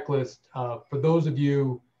guidance checklist, for those of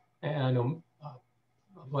you, and I know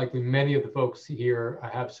likely many of the folks here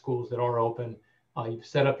have schools that are open, you've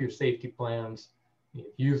set up your safety plans, you've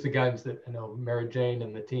used the guidance that I know Mary Jane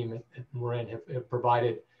and the team at Marin have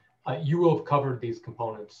provided. You will have covered these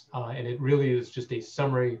components, and it really is just a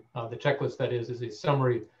summary. The checklist, that is a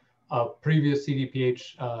summary of previous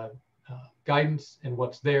CDPH guidance and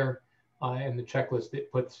what's there, and the checklist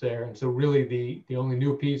it puts there. And so really the only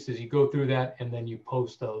new piece is you go through that and then you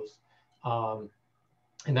post those.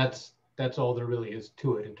 And that's all there really is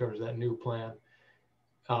to it in terms of that new plan.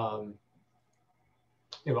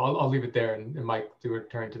 You know, I'll leave it there, and Mike, to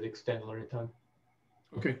return to the extended learning time.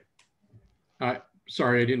 Okay.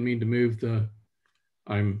 Sorry, I didn't mean to move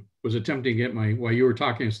was attempting to get while you were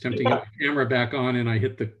talking, I was attempting to get my camera back on, and I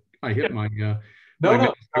hit my,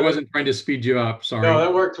 no, I wasn't trying to speed you up, sorry. No,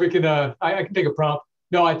 that works. We can, I can take a prompt.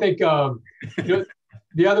 No, I think, you know,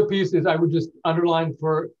 the other piece is I would just underline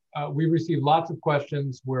we received lots of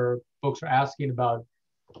questions where folks are asking about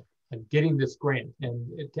getting this grant. And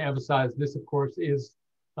to emphasize, this of course is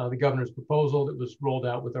the governor's proposal that was rolled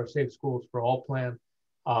out with our Safe Schools for All plan.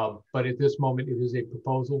 But at this moment, it is a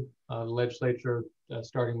proposal. The legislature,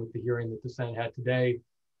 starting with the hearing that the Senate had today,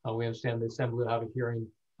 we understand the Assembly will have a hearing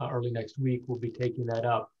early next week. We'll be taking that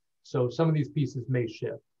up. So some of these pieces may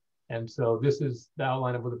shift. And so this is the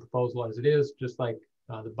outline of the proposal as it is, just like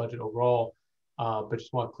the budget overall. But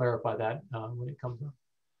just want to clarify that when it comes up.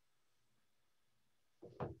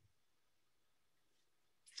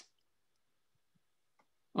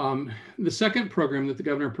 The second program that the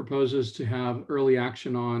governor proposes to have early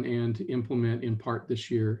action on and to implement in part this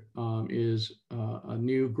year is a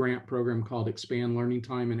new grant program called Expand Learning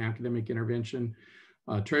Time and Academic Intervention.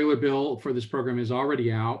 Trailer bill for this program is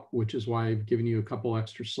already out, which is why I've given you a couple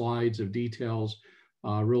extra slides of details,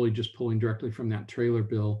 really just pulling directly from that trailer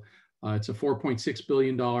bill. It's a $4.6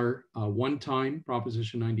 billion one-time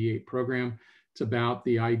Proposition 98 program. It's about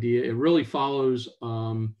the idea, it really follows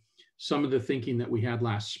some of the thinking that we had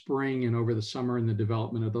last spring and over the summer in the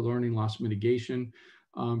development of the learning loss mitigation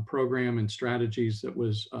program and strategies that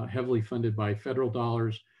was heavily funded by federal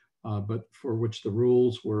dollars, but for which the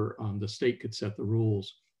rules were, the state could set the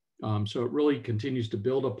rules. So it really continues to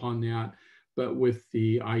build upon that, but with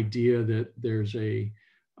the idea that there's a,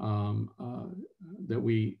 that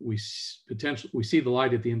we see the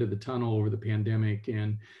light at the end of the tunnel over the pandemic.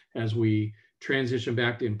 And as we transition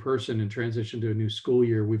back to in-person and transition to a new school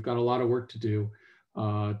year, we've got a lot of work to do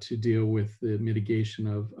to deal with the mitigation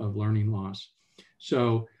of learning loss.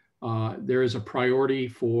 So there is a priority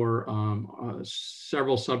for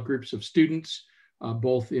several subgroups of students,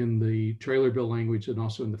 both in the trailer bill language and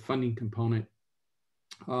also in the funding component.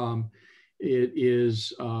 It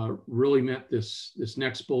is really meant this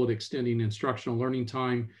next bullet, extending instructional learning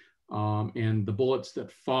time, and the bullets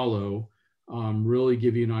that follow really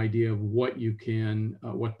give you an idea of what you can,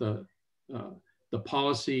 what the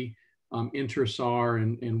policy interests are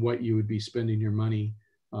and what you would be spending your money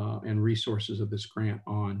and resources of this grant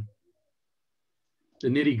on. The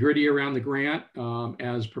nitty gritty around the grant,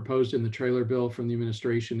 as proposed in the trailer bill from the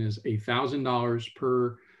administration, is $1,000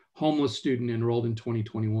 per homeless student enrolled in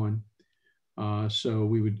 2021. So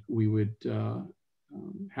we would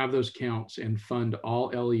have those counts and fund all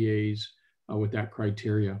LEAs with that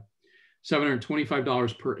criteria.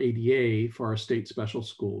 $725 per ADA for our state special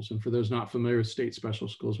schools. And for those not familiar with state special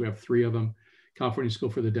schools, we have 3 of them: California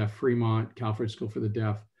School for the Deaf Fremont, California School for the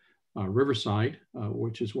Deaf Riverside,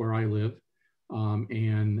 which is where I live,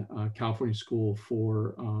 and California School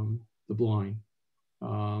for the Blind.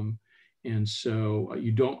 And so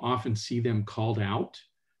you don't often see them called out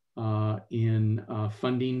in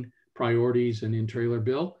funding priorities and in trailer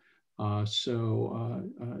bill.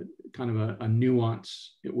 Kind of a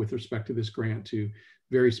nuance with respect to this grant to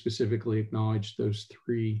very specifically acknowledge those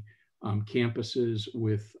 3 campuses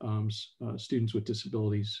with students with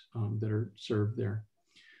disabilities that are served there.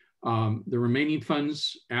 The remaining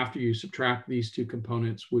funds, after you subtract these 2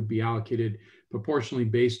 components, would be allocated proportionally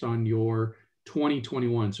based on your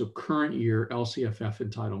 2021, so current year LCFF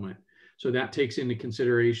entitlement. So that takes into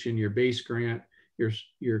consideration your base grant,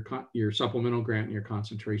 your supplemental grant, and your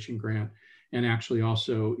concentration grant, and actually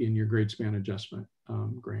also in your grade span adjustment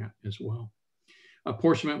grant as well.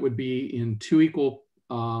 Apportionment would be in 2 equal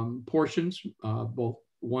portions, both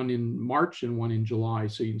one in March and one in July.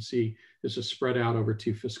 So you can see this is spread out over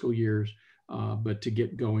 2 fiscal years, but to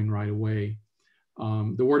get going right away.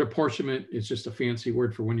 The word apportionment is just a fancy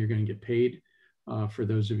word for when you're going to get paid. For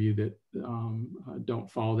those of you that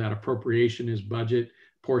don't follow that, appropriation is budget,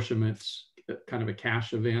 apportionment's kind of a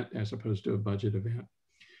cash event as opposed to a budget event.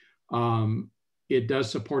 It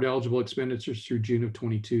does support eligible expenditures through June of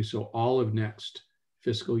 22, so all of next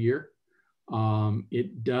fiscal year.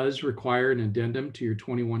 It does require an addendum to your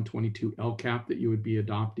 21-22 LCAP that you would be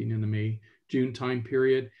adopting in the May-June time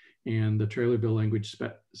period, and the trailer bill language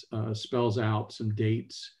spells out some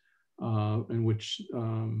dates in which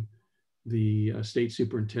the state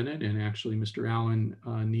superintendent and actually Mr. Allen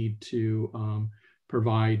need to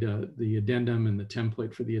provide the addendum and the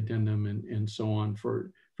template for the addendum and so on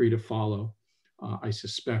for you to follow. I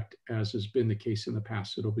suspect, as has been the case in the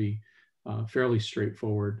past, it'll be fairly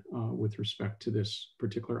straightforward with respect to this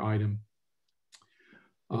particular item.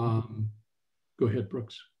 Go ahead,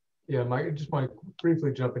 Brooks. Yeah, Mike, I just want to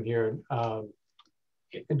briefly jump in here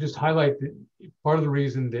and just highlight that part of the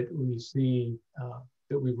reason that we see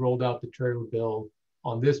that we've rolled out the trailer bill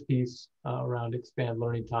on this piece around expand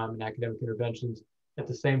learning time and academic interventions at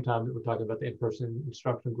the same time that we're talking about the in-person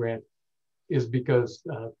instruction grant is because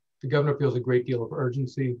the governor feels a great deal of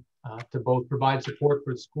urgency to both provide support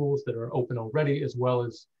for schools that are open already, as well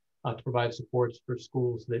as to provide supports for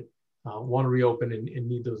schools that want to reopen and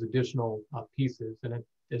need those additional pieces. And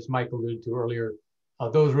as Mike alluded to earlier,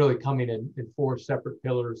 those really coming in 4 separate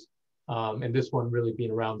pillars, and this one really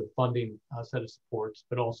being around the funding set of supports,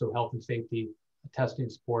 but also health and safety, testing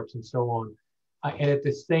supports, and so on. And at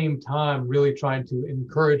the same time, really trying to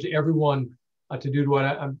encourage everyone to do what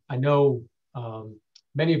I know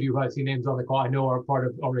many of you who I see names on the call, I know are part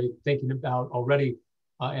of already thinking about already,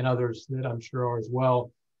 and others that I'm sure are as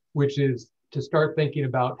well, which is to start thinking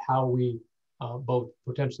about how we both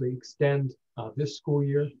potentially extend this school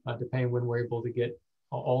year, depending when we're able to get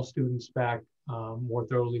all students back more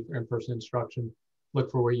thoroughly for in-person instruction. Look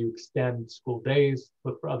for where you extend school days,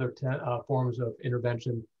 look for other forms of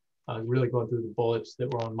intervention, really going through the bullets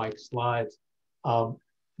that were on Mike's slides.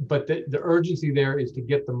 But the urgency there is to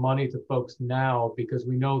get the money to folks now, because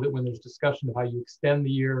we know that when there's discussion of how you extend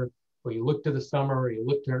the year, or you look to the summer, or you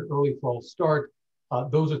look to an early fall start,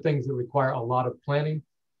 those are things that require a lot of planning.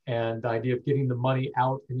 And the idea of getting the money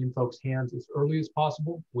out and in folks' hands as early as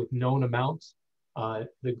possible with known amounts.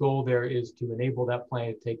 The goal there is to enable that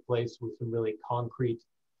plan to take place with some really concrete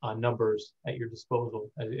numbers at your disposal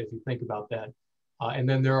as you think about that. And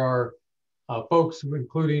then there are folks,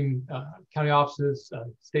 including county offices,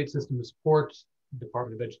 state system of support,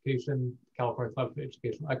 Department of Education, California Club of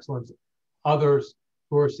Educational Excellence, others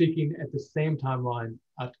who are seeking at the same timeline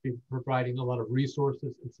to be providing a lot of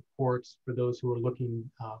resources and supports for those who are looking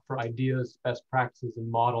for ideas, best practices,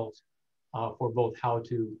 and models for both how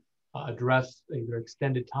to address either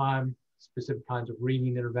extended time, specific kinds of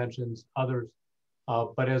reading interventions, others.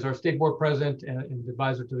 But as our state board president and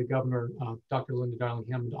advisor to the governor, Dr. Linda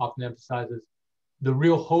Darling-Hammond often emphasizes, the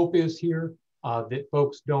real hope is here that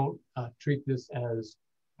folks don't treat this as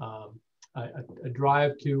a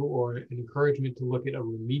drive to or an encouragement to look at a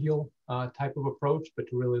remedial type of approach, but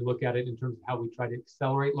to really look at it in terms of how we try to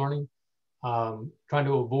accelerate learning, trying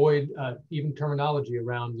to avoid even terminology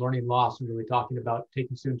around learning loss, and really talking about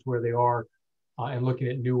taking students where they are and looking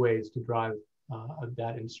at new ways to drive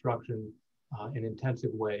that instruction in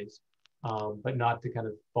intensive ways, but not to kind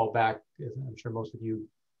of fall back, as I'm sure most of you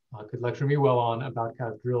could lecture me well on, about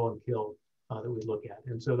kind of drill and kill that we look at.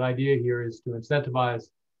 And so the idea here is to incentivize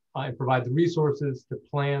and provide the resources to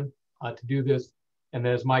plan to do this. And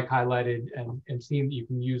then as Mike highlighted, and seeing that you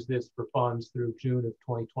can use this for funds through June of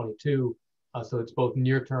 2022. So it's both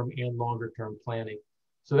near-term and longer-term planning.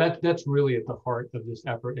 So that's really at the heart of this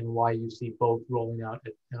effort and why you see both rolling out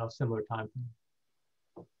at a similar time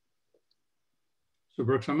frame. So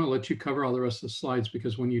Brooks, I'm going to let you cover all the rest of the slides,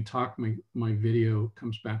 because when you talk, my video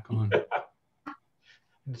comes back on.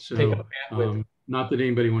 So not that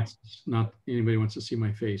anybody wants to see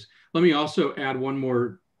my face. Let me also add one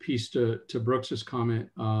more piece to Brooks's comment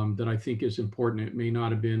that I think is important. It may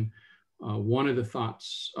not have been one of the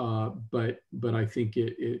thoughts, but I think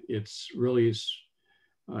it's really is,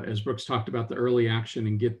 as Brooks talked about, the early action,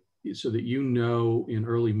 and get so that you know in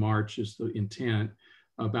early March is the intent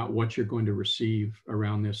about what you're going to receive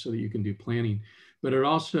around this, so that you can do planning. But it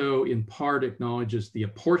also in part acknowledges the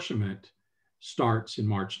apportionment starts in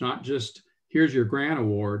March, not just here's your grant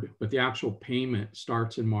award, but the actual payment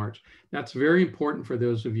starts in March. That's very important for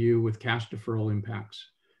those of you with cash deferral impacts,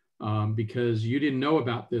 because you didn't know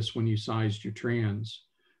about this when you sized your trans.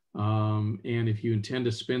 And if you intend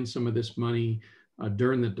to spend some of this money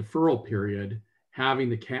during the deferral period, having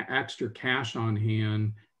the extra cash on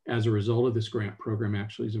hand as a result of this grant program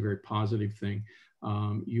actually is a very positive thing.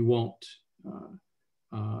 You won't,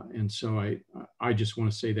 and so I just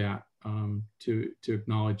want to say that to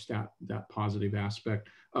acknowledge that positive aspect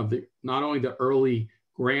of the not only the early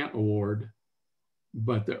grant award,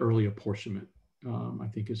 but the early apportionment. I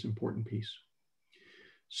think is an important piece.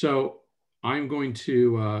 So I'm going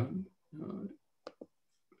to,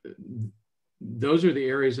 those are the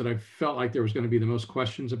areas that I felt like there was going to be the most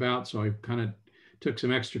questions about. So I kind of took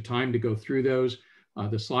some extra time to go through those.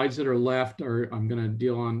 The slides that are left I'm going to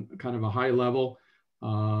deal on kind of a high level.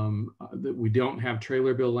 That we don't have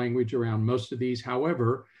trailer bill language around most of these.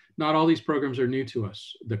 However, not all these programs are new to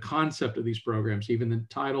us. The concept of these programs, even the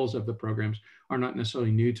titles of the programs, are not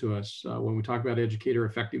necessarily new to us. When we talk about educator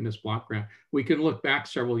effectiveness block grant, we can look back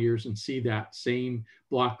several years and see that same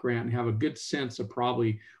block grant and have a good sense of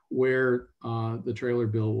probably where the trailer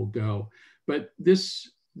bill will go. But this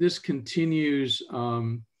continues.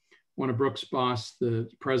 One of Brooks' boss, the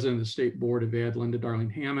president of the State Board of Ed, Linda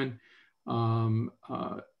Darling-Hammond,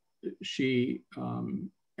 she,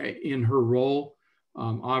 in her role,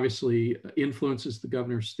 obviously influences the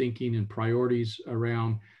governor's thinking and priorities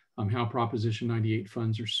around how Proposition 98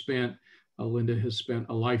 funds are spent. Linda has spent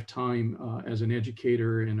a lifetime as an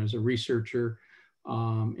educator and as a researcher,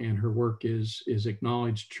 and her work is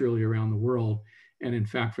acknowledged truly around the world. And in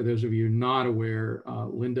fact, for those of you not aware,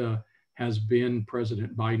 Linda has been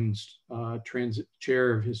President Biden's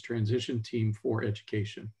chair of his transition team for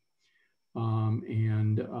education.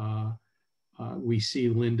 We see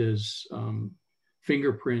Linda's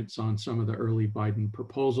fingerprints on some of the early Biden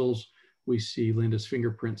proposals. We see Linda's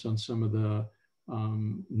fingerprints on some of the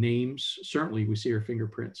names. Certainly, we see her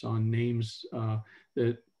fingerprints on names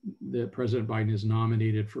that President Biden has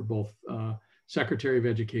nominated for both Secretary of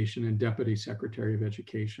Education and Deputy Secretary of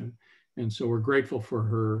Education. And so we're grateful for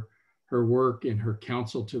her work and her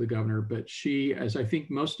counsel to the governor. But she, as I think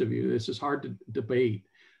most of you, this is hard to debate.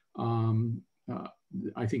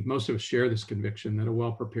 I think most of us share this conviction that a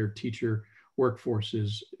well-prepared teacher workforce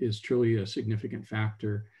is truly a significant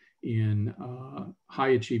factor in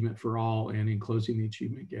high achievement for all and in closing the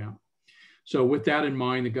achievement gap. So with that in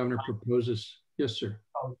mind, the governor proposes, yes, sir.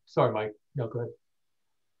 Oh, sorry, Mike. No, go ahead.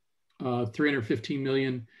 $315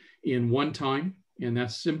 million in one time, and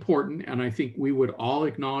that's important. And I think we would all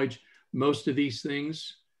acknowledge most of these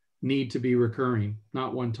things need to be recurring,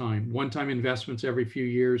 not one time. One-time investments every few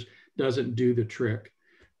years doesn't do the trick.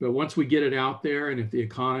 But once we get it out there, and if the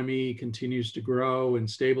economy continues to grow and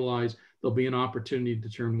stabilize, there'll be an opportunity to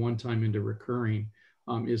turn one time into recurring,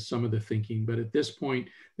 is some of the thinking. But at this point,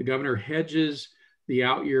 the governor hedges the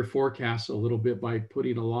out year forecasts a little bit by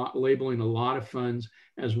putting labeling a lot of funds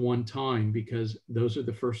as one time, because those are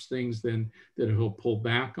the first things then that he'll pull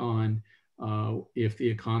back on if the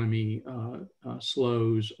economy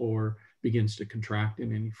slows or begins to contract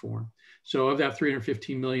in any form. So of that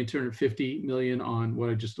 $315 million, $250 million on what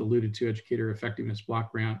I just alluded to, Educator Effectiveness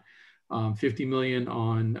Block Grant, $50 million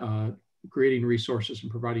on creating resources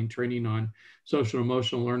and providing training on social and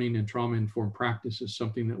emotional learning and trauma-informed practice is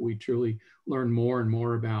something that we truly learn more and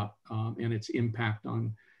more about and its impact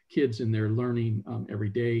on kids and their learning every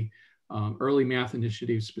day. Early math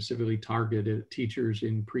initiatives specifically targeted at teachers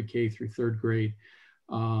in pre-K through third grade.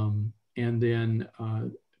 And then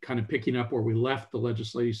kind of picking up where we left the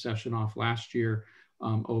legislative session off last year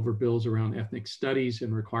over bills around ethnic studies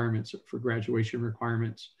and requirements for graduation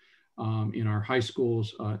requirements in our high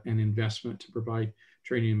schools and investment to provide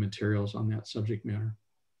training and materials on that subject matter.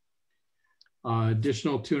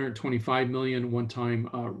 Additional $225 million one time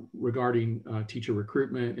regarding teacher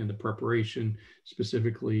recruitment and the preparation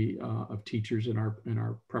specifically of teachers in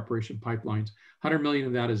our preparation pipelines. $100 million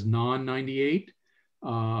of that is non-98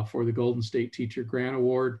 for the Golden State Teacher Grant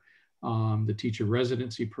Award, the teacher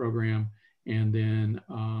residency program, and then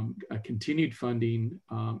a continued funding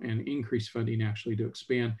and increased funding actually to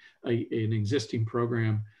expand an existing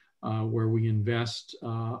program where we invest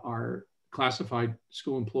our classified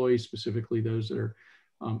school employees, specifically those that are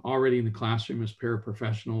already in the classroom as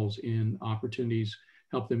paraprofessionals, in opportunities,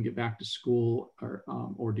 help them get back to school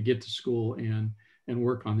or to get to school and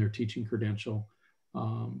work on their teaching credential.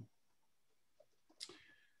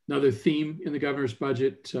 Another theme in the governor's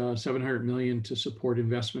budget, $700 million to support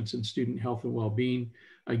investments in student health and well-being.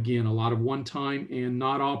 Again, a lot of one-time and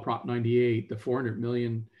not all Prop 98. The $400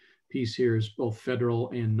 million piece here is both federal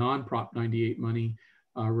and non-Prop 98 money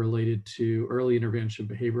related to early intervention,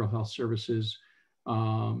 behavioral health services,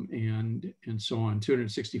 and so on.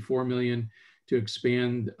 $264 million to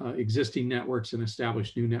expand existing networks and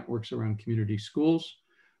establish new networks around community schools.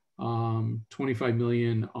 $25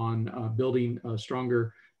 million on building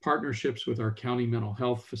stronger partnerships with our county mental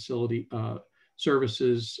health facility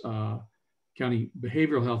services, county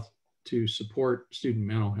behavioral health to support student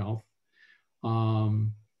mental health.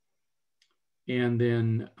 And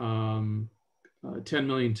then $10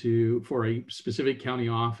 million for a specific county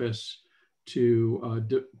office to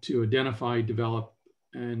identify, develop,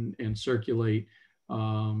 and circulate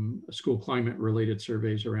school climate related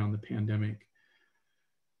surveys around the pandemic.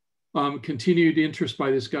 Continued interest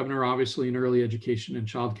by this governor, obviously, in early education and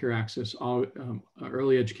childcare access.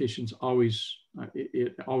 Early education is always,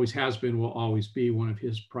 it always has been, will always be one of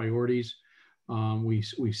his priorities. We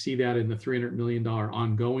see that in the $300 million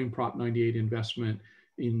ongoing Prop 98 investment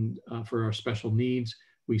for our special needs.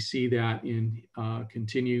 We see that in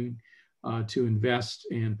continuing to invest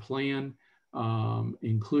and plan,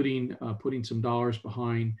 including putting some dollars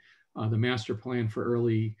behind the master plan for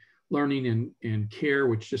early learning and care,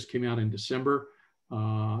 which just came out in December,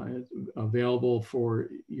 available for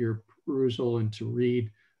your perusal and to read,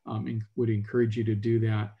 and would encourage you to do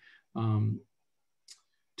that.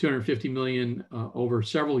 $250 million over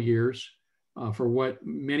several years for what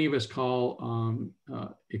many of us call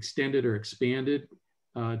extended or expanded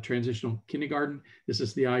transitional kindergarten. This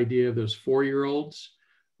is the idea of those 4-year-olds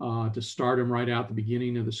to start them right out the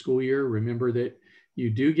beginning of the school year. Remember that you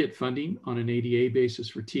do get funding on an ADA basis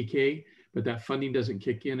for TK, but that funding doesn't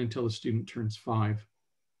kick in until the student turns 5.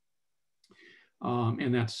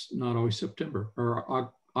 And that's not always September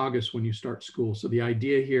or August when you start school. So the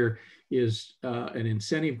idea here is an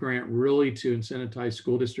incentive grant really to incentivize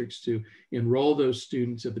school districts to enroll those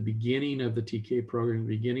students at the beginning of the TK program,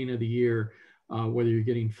 the beginning of the year, whether you're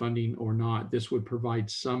getting funding or not. This would provide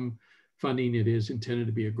some funding. It is intended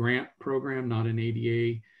to be a grant program, not an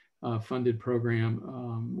ADA funded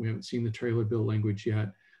program. We haven't seen the trailer bill language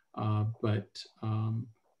yet, but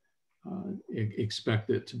expect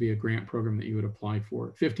it to be a grant program that you would apply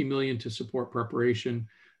for. $50 million to support preparation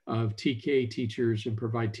of TK teachers and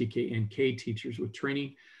provide TK and K teachers with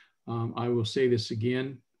training. I will say this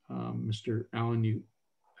again, Mr. Allen, you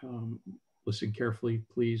listen carefully,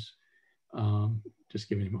 please. Just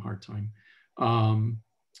giving him a hard time.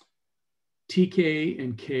 TK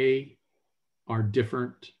and K are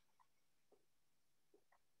different,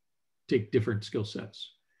 take different skill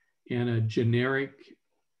sets. And a generic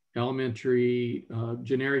elementary,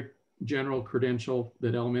 general credential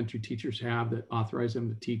that elementary teachers have that authorize them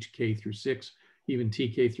to teach K through 6, even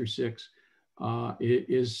TK through 6,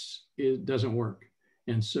 it doesn't work.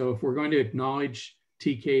 And so if we're going to acknowledge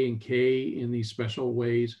TK and K in these special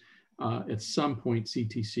ways, at some point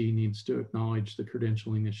CTC needs to acknowledge the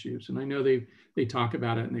credentialing issues. And I know they talk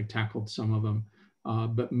about it and they've tackled some of them,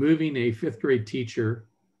 but moving a 5th grade teacher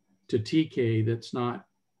to TK that's not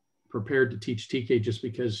prepared to teach TK just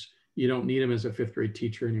because you don't need them as a 5th grade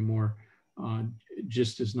teacher anymore,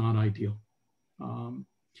 just is not ideal. And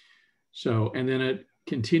then a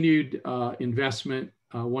continued investment,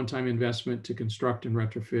 one-time investment to construct and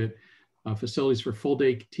retrofit facilities for full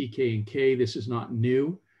day TK and K. This is not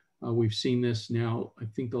new. We've seen this now, I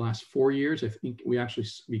think the last 4 years. I think we actually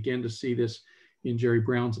began to see this in Jerry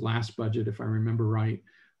Brown's last budget, if I remember right.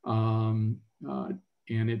 And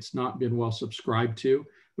it's not been well subscribed to.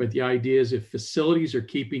 But the idea is if facilities are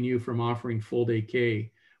keeping you from offering full day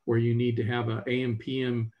K, where you need to have an AM,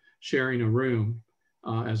 PM sharing a room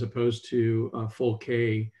as opposed to full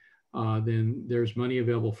K, then there's money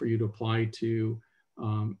available for you to apply to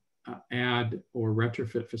add or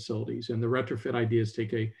retrofit facilities. And the retrofit idea is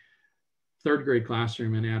take a 3rd grade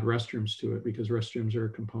classroom and add restrooms to it, because restrooms are a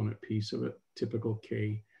component piece of a typical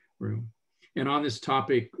K room. And on this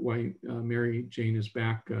topic, why Mary Jane is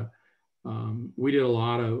back, we did a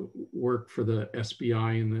lot of work for the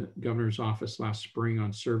SBI and the governor's office last spring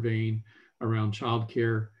on surveying around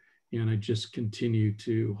childcare. And I just continue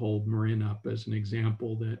to hold Marin up as an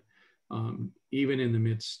example that even in the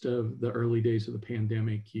midst of the early days of the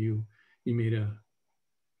pandemic, you made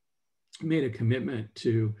a commitment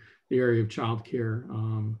to the area of childcare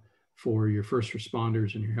for your first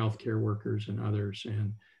responders and your healthcare workers and others.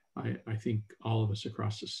 And I think all of us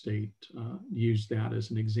across the state use that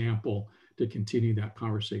as an example to continue that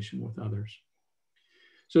conversation with others.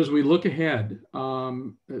 So as we look ahead,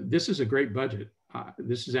 this is a great budget.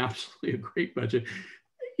 This is absolutely a great budget.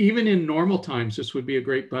 Even in normal times, this would be a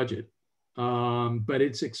great budget. But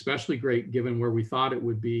it's especially great given where we thought it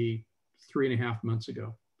would be 3.5 months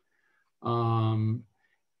ago.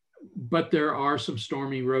 But there are some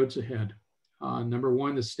stormy roads ahead. Number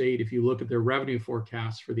one, the state, if you look at their revenue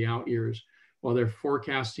forecasts for the out years, while they're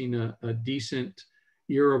forecasting a decent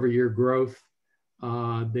year-over-year growth,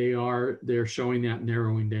 they're showing that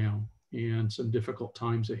narrowing down and some difficult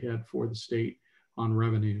times ahead for the state on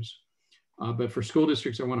revenues. But for school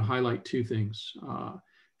districts, I want to highlight 2 things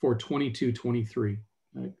for 22-23,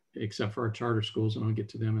 except for our charter schools, and I'll get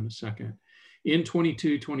to them in a second. In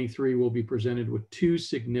 22-23, we'll be presented with 2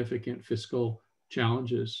 significant fiscal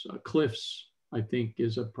challenges. Cliffs, I think,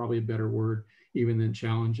 is probably a better word even than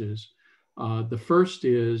challenges. The first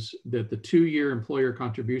is that the 2-year employer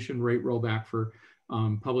contribution rate rollback for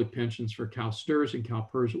public pensions for CalSTRS and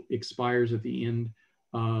CalPERS expires at the end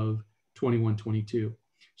of 21-22.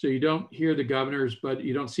 So you don't hear the governor's, but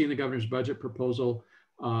you don't see in the governor's budget proposal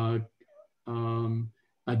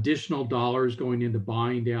additional dollars going into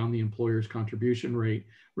buying down the employer's contribution rate.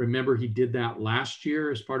 Remember, he did that last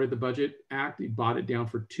year as part of the Budget Act. He bought it down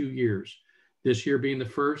for 2 years. This year being the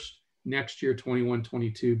first, next year,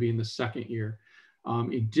 21-22 being the second year.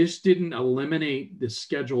 It just didn't eliminate the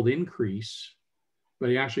scheduled increase, but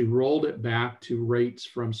he actually rolled it back to rates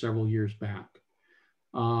from several years back.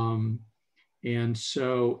 And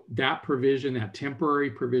so that provision, that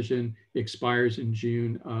temporary provision, expires in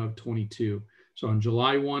June of 22. So on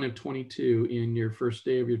July 1 of 22, in your first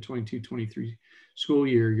day of your 22-23 school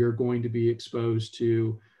year, you're going to be exposed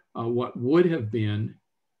to what would have been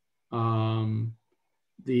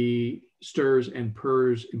the STRS and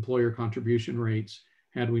PERS employer contribution rates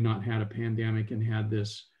had we not had a pandemic and had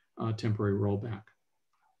this temporary rollback.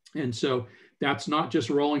 And so that's not just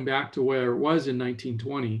rolling back to where it was in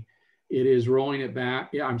 1920, it is rolling it back.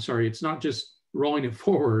 Yeah, I'm sorry, it's not just rolling it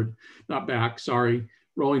forward, not back, sorry,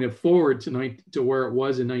 rolling it forward to where it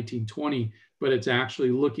was in 1920, but it's actually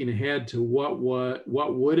looking ahead to what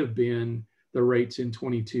would have been the rates in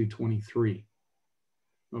 22-23,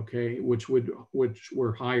 okay, which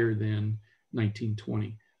were higher than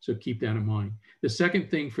 1920. So keep that in mind. The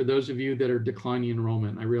second thing for those of you that are declining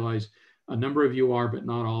enrollment, I realize A number of you are, but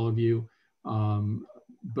not all of you.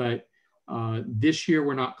 This year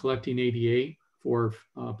we're not collecting ADA for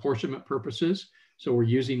apportionment purposes. So we're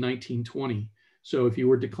using 1920. So if you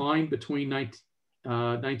were declined between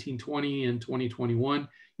 1920 and 2021,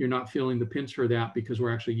 you're not feeling the pinch for that because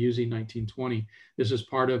we're actually using 1920. This is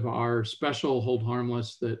part of our special hold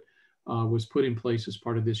harmless that was put in place as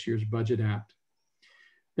part of this year's Budget Act.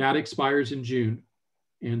 That expires in June.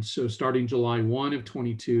 And so starting July 1 of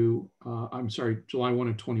 21,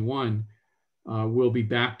 we'll be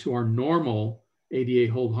back to our normal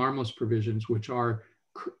ADA hold harmless provisions, which are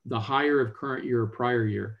the higher of current year or prior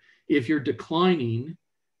year. If you're declining,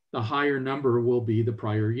 the higher number will be the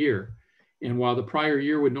prior year. And while the prior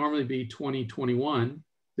year would normally be 2021,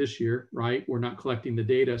 this year, right? We're not collecting the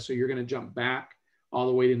data. So you're going to jump back all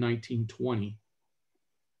the way to 1920.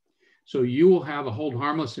 So you will have a hold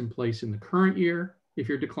harmless in place in the current year if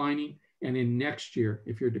you're declining, and in next year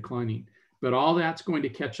if you're declining. But all that's going to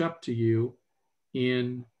catch up to you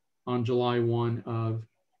on July 1 of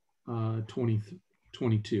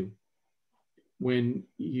 2022. When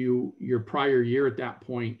your prior year at that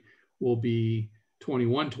point will be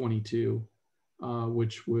 21-22,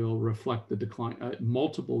 which will reflect the decline,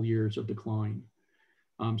 multiple years of decline.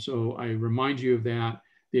 So I remind you of that.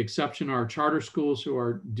 The exception are charter schools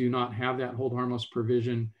who do not have that hold harmless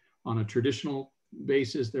provision on a traditional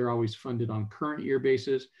basis. They're always funded on current year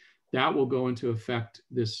basis. That will go into effect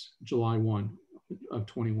this July 1 of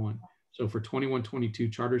 21. So for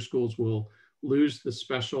 21-22, charter schools will lose the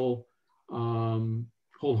special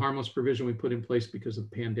hold harmless provision we put in place because of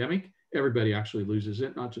the pandemic. Everybody actually loses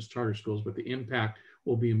it, not just charter schools, but the impact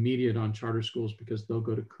will be immediate on charter schools because they'll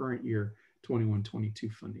go to current year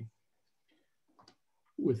 21-22 funding.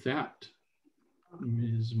 With that,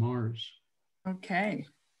 Ms. Mars. Okay.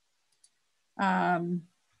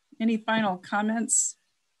 Any final comments,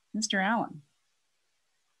 Mr. Allen?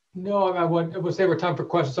 No, I would say we're time for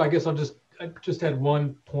questions. So I guess I just had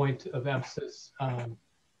one point of emphasis.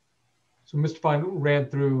 So Mr. Fine ran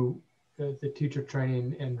through the teacher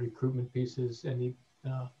training and recruitment pieces, and he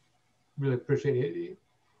really appreciated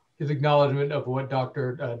his acknowledgement of what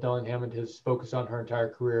Dr. Dellen Hammond has focused on her entire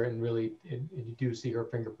career, and really, and you do see her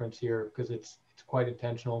fingerprints here because it's quite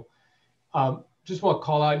intentional. Just want to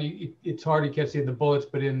call out, it's hard, you can't see in the bullets,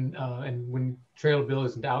 but and when Trail Bill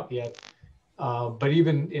isn't out yet, but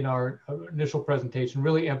even in our initial presentation,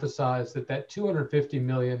 really emphasize that $250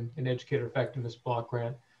 million in educator effectiveness block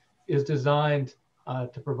grant is designed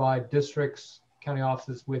to provide districts, county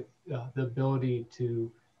offices with the ability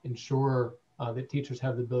to ensure that teachers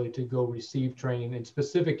have the ability to go receive training in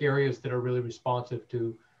specific areas that are really responsive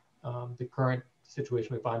to the current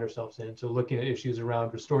situation we find ourselves in. So looking at issues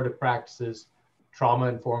around restorative practices,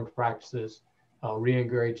 trauma-informed practices,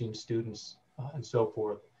 re-engaging students, and so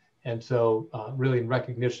forth. And so really in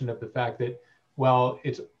recognition of the fact that while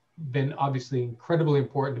it's been obviously incredibly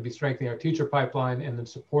important to be strengthening our teacher pipeline and then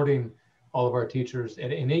supporting all of our teachers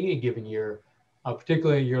in any given year,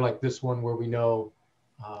 particularly a year like this one where we know,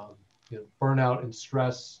 burnout and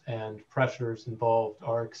stress and pressures involved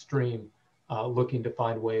are extreme, looking to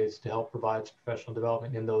find ways to help provide professional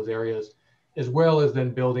development in those areas, as well as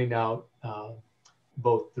then building out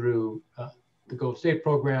both through the Gulf State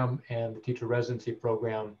program and the teacher residency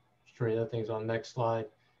program, which are other things on the next slide,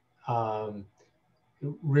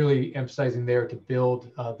 really emphasizing there to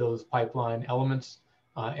build those pipeline elements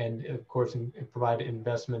and of course provide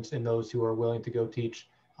investments in those who are willing to go teach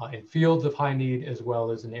in fields of high need as well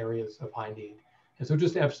as in areas of high need. And so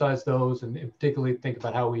just to emphasize those and particularly think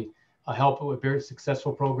about how we help a very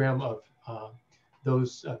successful program of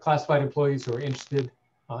those classified employees who are interested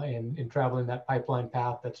in traveling that pipeline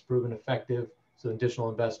path that's proven effective. So additional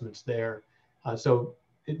investments there. So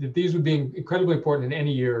these would be incredibly important in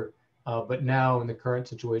any year, but now in the current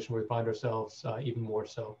situation where we find ourselves, even more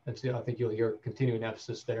so. And so I think you'll hear continuing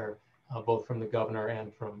emphasis there, both from the governor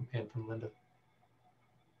and from Linda.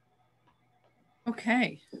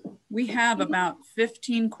 Okay, we have about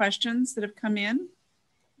 15 questions that have come in.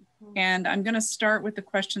 And I'm going to start with the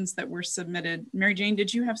questions that were submitted. Mary Jane,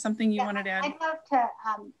 did you have something you wanted to add? I'd love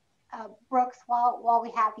to, Brooks, while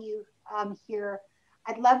we have you here,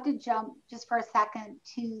 I'd love to jump just for a second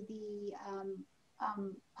to the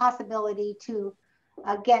possibility to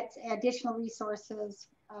get additional resources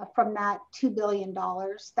from that $2 billion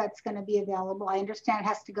that's going to be available. I understand it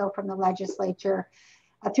has to go from the legislature.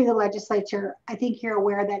 Through the legislature, I think you're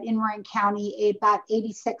aware that in Marin County, about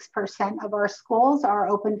 86% of our schools are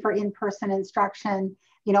open for in-person instruction,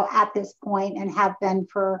 at this point, and have been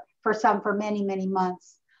for many, many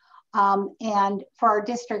months. And for our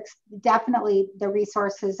districts, definitely the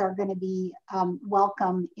resources are going to be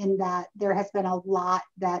welcome, in that there has been a lot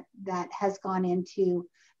that has gone into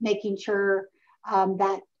making sure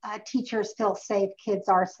that teachers feel safe, kids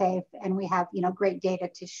are safe, and we have great data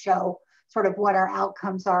to show sort of what our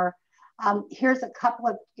outcomes are. Here's a couple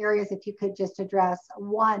of areas if you could just address.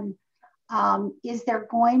 One, is there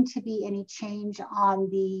going to be any change on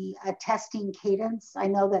the testing cadence? I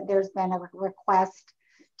know that there's been a request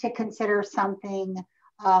to consider something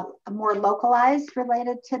more localized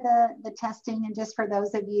related to the testing. And just for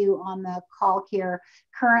those of you on the call here,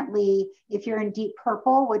 currently, if you're in deep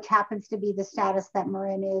purple, which happens to be the status that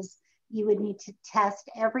Marin is, you would need to test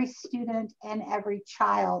every student and every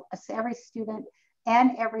child, every student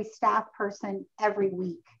and every staff person every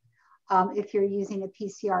week if you're using a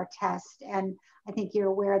PCR test. And I think you're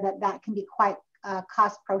aware that that can be quite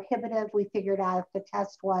cost prohibitive. We figured out if the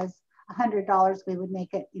test was $100, we would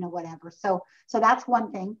make it, whatever. So that's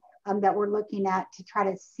one thing that we're looking at to try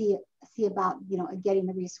to see about, getting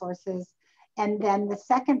the resources. And then the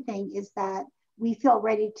second thing is that we feel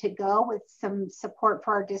ready to go with some support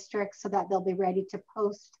for our districts so that they'll be ready to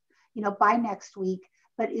post, by next week.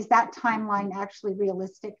 But is that timeline actually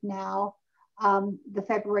realistic now? The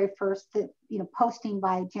February 1st, posting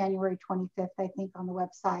by January 25th, I think, on the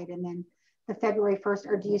website, and then the February 1st,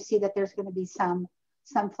 or do you see that there's going to be some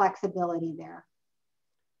flexibility there?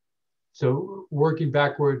 So working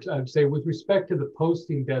backwards, I'd say with respect to the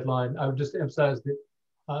posting deadline, I would just emphasize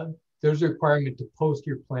that there's a requirement to post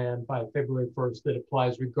your plan by February 1st that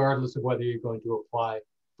applies regardless of whether you're going to apply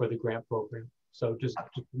for the grant program. So just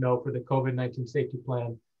to know, for the COVID-19 safety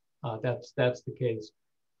plan, that's the case.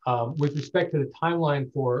 With respect to the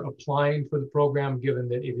timeline for applying for the program, given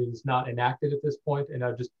that it is not enacted at this point, and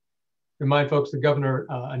I'll just remind folks, the governor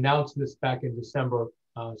announced this back in December.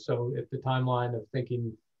 So if the timeline of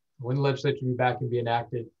thinking when the legislature will be back and be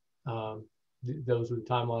enacted, those are the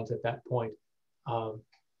timelines at that point.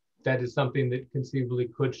 That is something that conceivably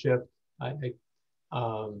could shift.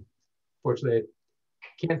 Fortunately,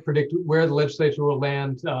 I can't predict where the legislature will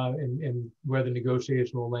land and where the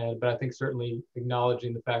negotiation will land, but I think certainly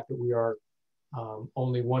acknowledging the fact that we are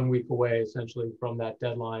only 1 week away essentially from that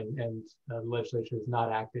deadline, and the legislature is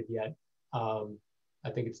not acted yet. I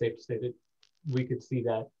think it's safe to say that we could see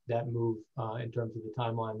that move in terms of the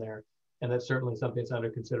timeline there, and that's certainly something that's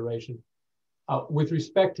under consideration. With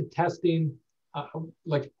respect to testing, I'd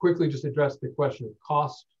like to quickly just address the question of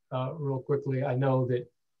cost real quickly. I know that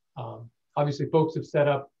obviously folks have set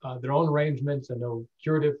up their own arrangements. I know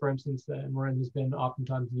Curative, for instance, Marin has been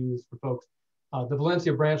oftentimes used for folks. The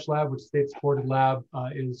Valencia branch lab, which is a state-supported lab,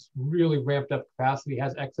 is really ramped up capacity,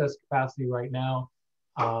 has excess capacity right now,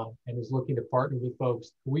 and is looking to partner with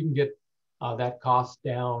folks. We can get that cost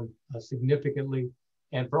down significantly.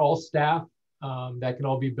 And for all staff, that can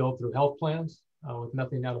all be billed through health plans with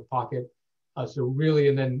nothing out of pocket. So really,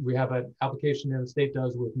 and then we have an application that the state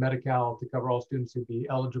does with Medi-Cal to cover all students who'd be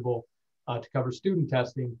eligible to cover student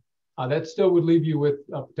testing. That still would leave you with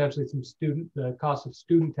potentially some the cost of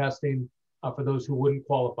student testing for those who wouldn't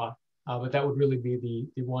qualify. But that would really be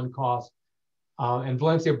the one cost. And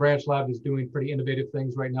Valencia Branch Lab is doing pretty innovative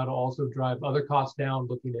things right now to also drive other costs down,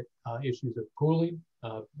 looking at issues of pooling,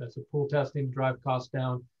 that's a pool testing to drive costs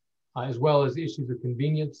down, as well as issues of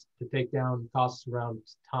convenience to take down costs around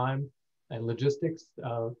time and logistics.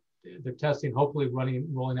 They're testing, hopefully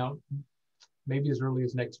rolling out maybe as early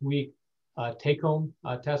as next week, take-home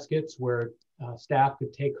test kits where staff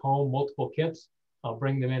could take home multiple kits,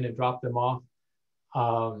 bring them in and drop them off.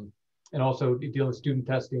 And also dealing with student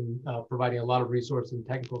testing, providing a lot of resources and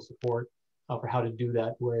technical support for how to do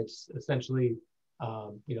that, where it's essentially,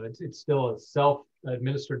 it's still a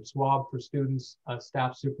self-administered swab for students,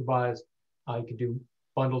 staff supervised. You can do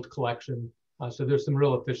bundled collection. So there's some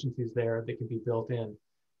real efficiencies there that can be built in.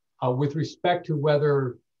 With respect to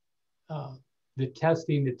whether the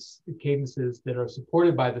testing, its cadences that are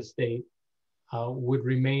supported by the state would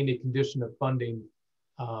remain a condition of funding,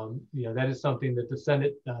 that is something that the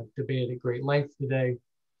Senate debated at great length today.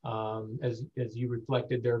 As you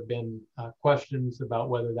reflected, there have been questions about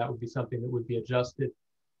whether that would be something that would be adjusted.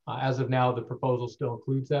 As of now, the proposal still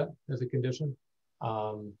includes that as a condition.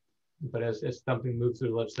 But as something moves through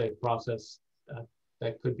the legislative process,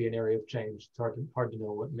 that could be an area of change. It's hard to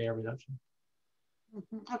know what may or may not change.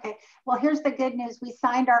 Okay, well, here's the good news. We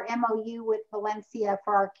signed our MOU with Valencia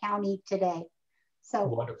for our county today. So,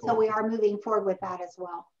 wonderful. So we are moving forward with that as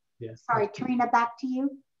well. Yes. Sorry, Tarina, back to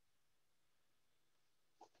you.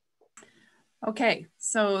 Okay,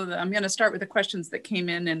 so I'm going to start with the questions that came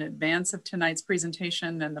in advance of tonight's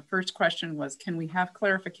presentation. And the first question was, can we have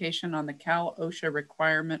clarification on the Cal OSHA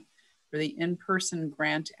requirement for the in-person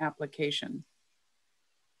grant application?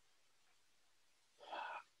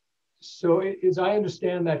 So as I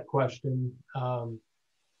understand that question,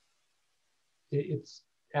 it's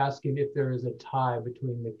asking if there is a tie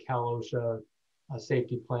between the Cal OSHA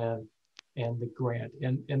safety plan and the grant.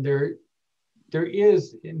 And there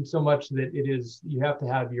is, in so much that it is, you have to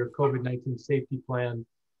have your COVID-19 safety plan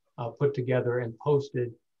put together and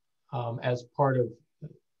posted as part of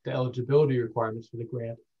the eligibility requirements for the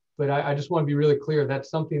grant. But I just want to be really clear, that's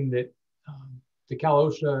something that the Cal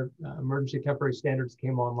OSHA emergency temporary standards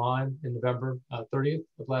came online in November 30th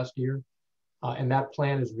of last year. And that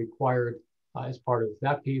plan is required as part of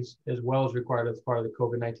that piece, as well as required as part of the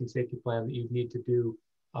COVID-19 safety plan that you need to do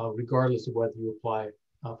regardless of whether you apply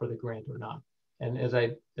for the grant or not. And as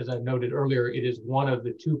I noted earlier, it is one of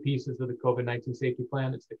the two pieces of the COVID-19 safety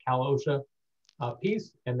plan. It's the Cal OSHA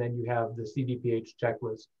piece, and then you have the CDPH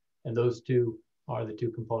checklist. And those two are the two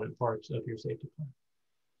component parts of your safety plan.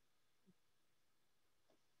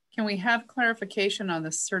 Can we have clarification on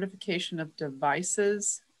the certification of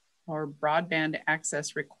devices or broadband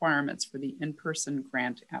access requirements for the in-person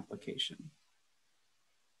grant application?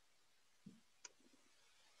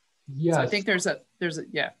 Yes. So I think there's a,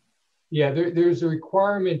 yeah. Yeah, there's a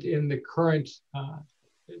requirement in the current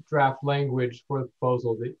draft language for the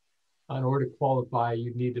proposal that in order to qualify,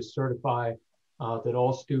 you need to certify that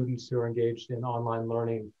all students who are engaged in online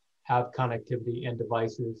learning have connectivity and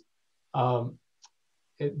devices.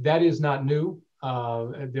 That is not new.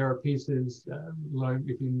 There are pieces,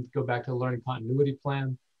 if you go back to the learning continuity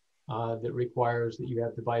plan, that requires that you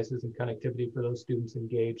have devices and connectivity for those students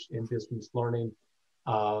engaged in distance learning.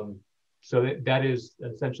 So that is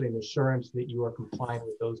essentially an assurance that you are complying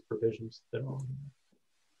with those provisions that are on there.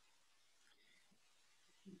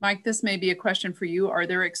 Mike, this may be a question for you. Are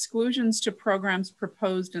there exclusions to programs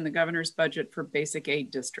proposed in the governor's budget for basic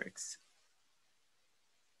aid districts?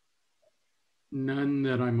 None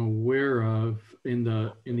that I'm aware of in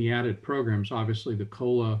the added programs. Obviously, the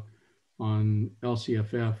COLA on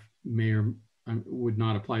LCFF may or would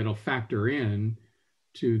not apply. It'll factor in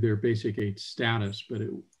to their basic aid status, but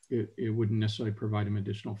it wouldn't necessarily provide them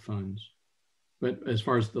additional funds. But as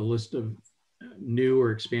far as the list of new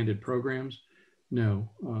or expanded programs, no,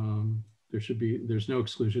 there's no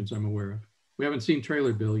exclusions I'm aware of. We haven't seen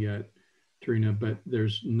trailer bill yet, Tarina, but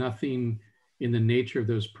there's nothing in the nature of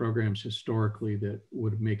those programs historically that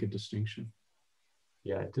would make a distinction.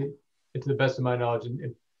 Yeah, to the best of my knowledge,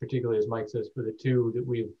 and particularly as Mike says, for the two that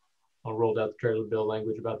we've rolled out the trailer bill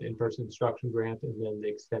language about the in-person instruction grant and then the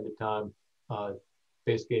extended time,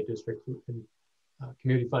 basic aid districts and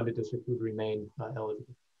community funded districts would remain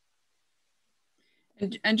eligible.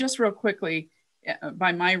 And just real quickly,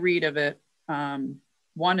 by my read of it,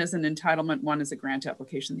 one is an entitlement, one is a grant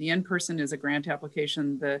application. The in-person is a grant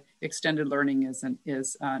application. The extended learning is an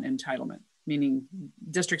entitlement, meaning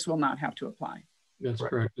districts will not have to apply. That's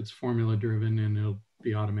correct. It's formula driven and it'll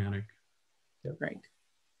be automatic. Yep.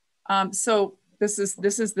 Right. So this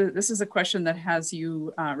is a question that has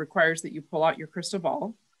you requires that you pull out your crystal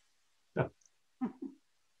ball. Yeah.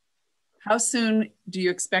 How soon do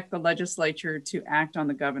you expect the legislature to act on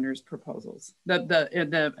the governor's proposals,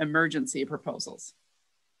 the emergency proposals?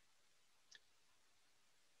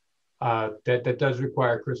 That does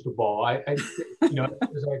require a crystal ball. You know,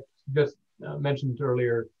 as I just mentioned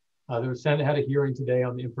earlier, the Senate had a hearing today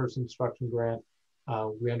on the in-person instruction grant.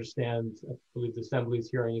 We understand, I believe the Assembly's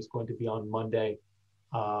hearing is going to be on Monday.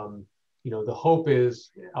 You know, the hope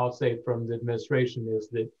is, I'll say from the administration, is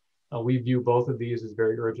that we view both of these as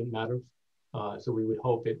very urgent matters. So we would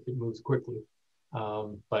hope it moves quickly,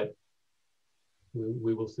 but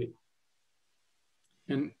we will see.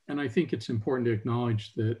 And I think it's important to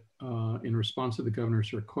acknowledge that in response to the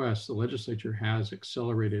governor's request, the legislature has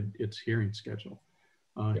accelerated its hearing schedule.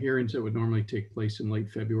 Hearings that would normally take place in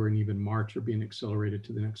late February and even March are being accelerated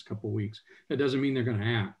to the next couple of weeks. That doesn't mean they're going to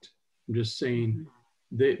act. I'm just saying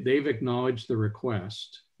they've acknowledged the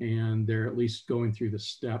request and they're at least going through the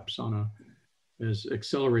steps on as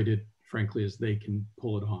accelerated, frankly, as they can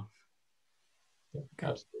pull it off. Yeah,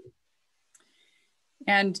 absolutely.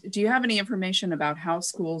 And do you have any information about how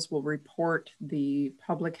schools will report the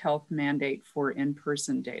public health mandate for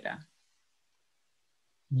in-person data?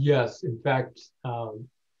 Yes, in fact,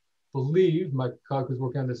 believe my colleague who's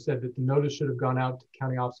working on this said that the notice should have gone out to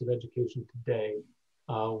County Office of Education today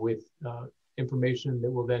with information that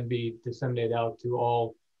will then be disseminated out to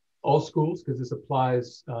all schools, because this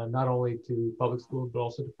applies not only to public schools, but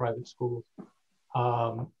also to private schools.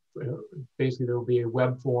 Basically, there will be a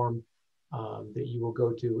web form that you will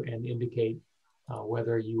go to and indicate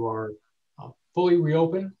whether you are fully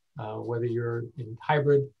reopened whether you're in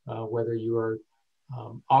hybrid, whether you are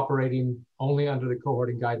operating only under the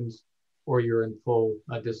cohorting guidance, or you're in full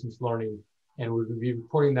distance learning. And we will be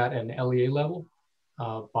reporting that at an LEA level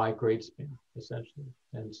by grade span, essentially.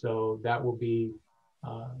 And so that will be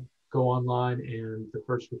go online, and the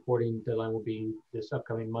first reporting deadline will be this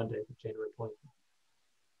upcoming Monday, January 20th.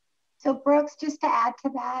 So Brooks, just to add to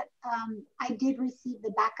that, I did receive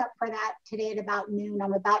the backup for that today at about noon.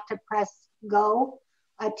 I'm about to press go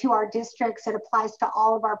to our districts. It applies to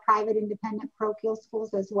all of our private independent parochial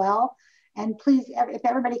schools as well. And please, if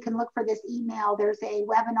everybody can look for this email, there's a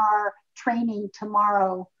webinar training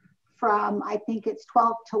tomorrow from, I think it's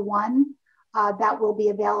 12 to 1, that will be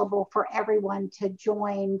available for everyone to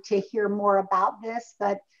join to hear more about this,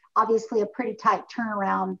 but obviously a pretty tight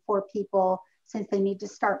turnaround for people since they need to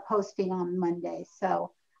start posting on Monday.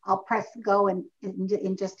 So I'll press go in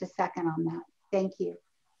just a second on that. Thank you.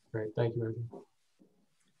 Great, thank you, Mary.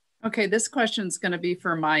 Okay, this question is going to be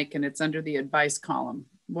for Mike, and it's under the advice column.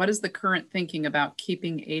 What is the current thinking about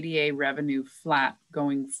keeping ADA revenue flat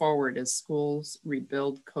going forward as schools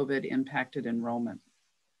rebuild COVID impacted enrollment?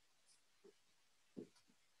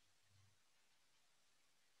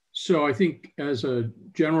 So I think as a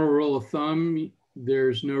general rule of thumb,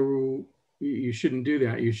 there's no, you shouldn't do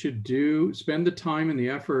that. You should spend the time and the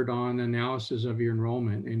effort on analysis of your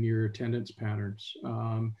enrollment and your attendance patterns,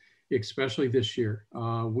 especially this year.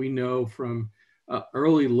 We know from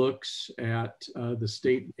early looks at the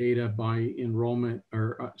state data by enrollment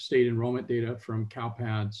or state enrollment data from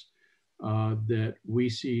CalPADS that we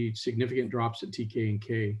see significant drops at TK and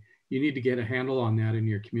K. You need to get a handle on that in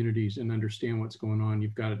your communities and understand what's going on.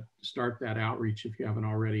 You've got to start that outreach if you haven't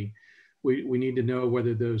already. We need to know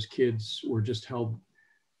whether those kids were just held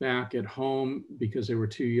back at home because they were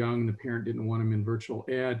too young. The parent didn't want them in virtual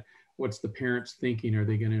ed. What's the parents thinking? Are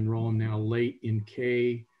they going to enroll them now late in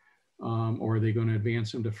K? Or are they going to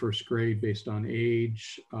advance them to first grade based on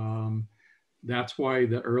age? That's why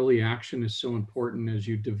the early action is so important as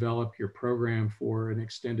you develop your program for an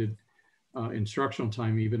extended instructional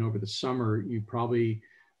time, even over the summer. You probably,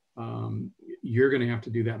 you're going to have to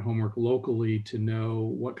do that homework locally to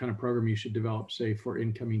know what kind of program you should develop, say for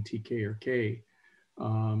incoming TK or K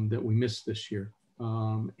that we missed this year.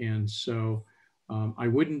 And so I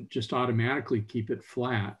wouldn't just automatically keep it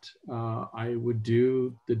flat. I would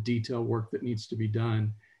do the detail work that needs to be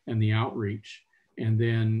done and the outreach, and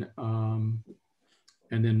then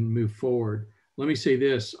move forward. Let me say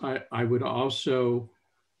this, I would also,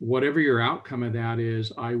 whatever your outcome of that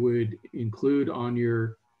is, I would include on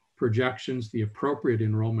your projections the appropriate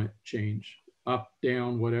enrollment change, up,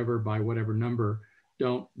 down, whatever, by whatever number.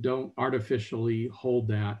 Don't artificially hold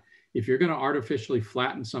that. If you're going to artificially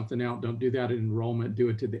flatten something out, don't do that in enrollment, do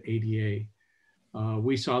it to the ADA.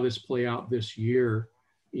 We saw this play out this year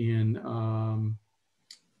in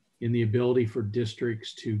the ability for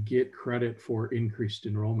districts to get credit for increased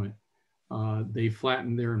enrollment. They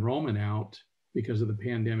flattened their enrollment out because of the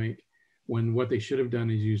pandemic, when what they should have done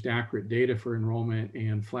is used accurate data for enrollment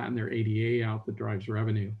and flatten their ADA out that drives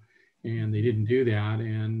revenue. And they didn't do that.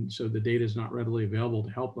 And so the data is not readily available to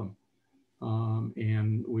help them.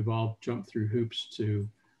 And we've all jumped through hoops to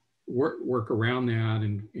work around that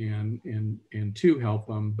and to help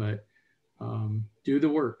them, but do the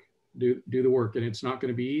work, do the work. And it's not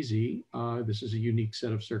going to be easy. This is a unique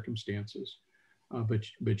set of circumstances,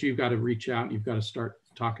 but you've got to reach out and you've got to start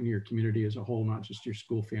talking to your community as a whole, not just your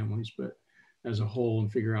school families, but as a whole,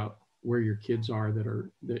 and figure out where your kids are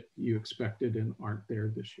that you expected and aren't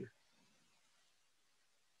there this year.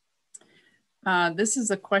 This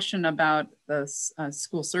is a question about the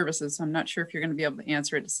school services. I'm not sure if you're going to be able to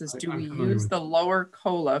answer it. It says, do we use the lower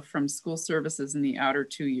COLA from school services in the outer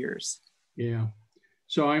 2 years? Yeah,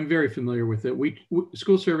 so I'm very familiar with it.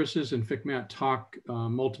 School services and FCMAT talk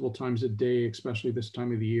multiple times a day, especially this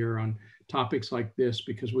time of the year, on topics like this,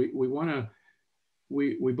 because we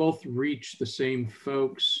both reach the same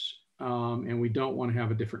folks and we don't want to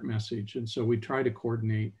have a different message. And so we try to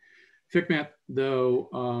coordinate. FCMAT,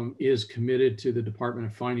 though, is committed to the Department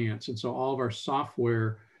of Finance. And so all of our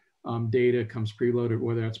software data comes preloaded,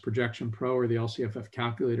 whether that's Projection Pro or the LCFF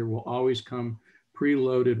calculator will always come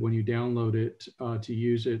preloaded when you download it to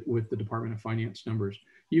use it with the Department of Finance numbers.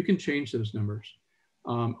 You can change those numbers.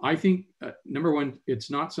 I think, number one, it's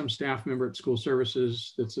not some staff member at school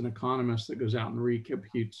services that's an economist that goes out and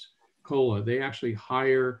recomputes COLA. They actually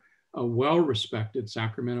hire a well-respected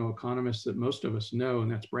Sacramento economist that most of us know,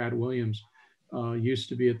 and that's Brad Williams. Used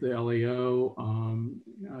to be at the LAO,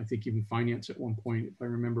 I think even finance at one point, if I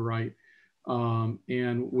remember right.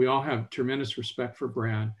 And we all have tremendous respect for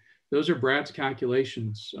Brad. Those are Brad's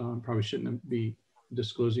calculations. Probably shouldn't be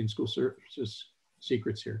disclosing school services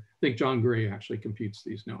secrets here. I think John Gray actually computes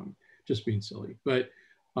these. No, I'm just being silly. But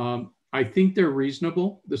I think they're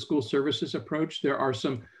reasonable, the school services approach. There are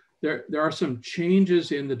some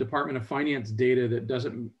changes in the Department of Finance data that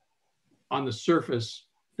doesn't, on the surface,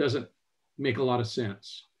 doesn't make a lot of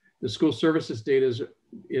sense. The school services data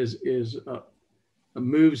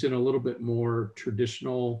moves in a little bit more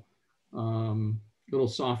traditional, little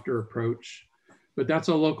softer approach, but that's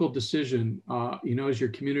a local decision. You know, is your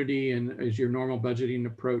community and is your normal budgeting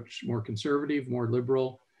approach more conservative, more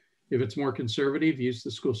liberal? If it's more conservative, use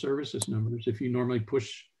the school services numbers. If you normally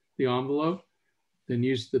push the envelope, then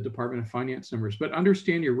use the Department of Finance numbers, but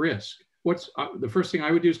understand your risk. What's the first thing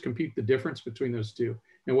I would do is compute the difference between those two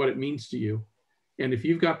and what it means to you. And if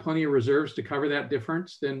you've got plenty of reserves to cover that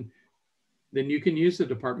difference, then you can use the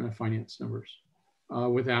Department of Finance numbers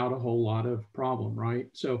without a whole lot of problem, right?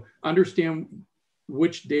 So understand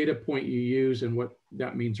which data point you use and what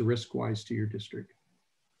that means risk-wise to your district.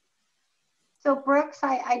 So Brooks,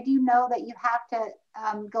 I do know that you have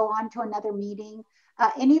to go on to another meeting.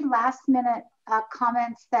 Any last minute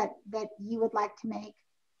comments that you would like to make?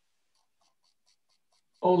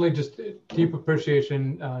 Only just deep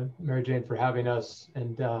appreciation, Mary Jane, for having us,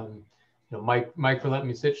 and you know, Mike for letting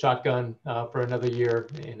me sit shotgun for another year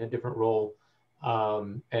in a different role,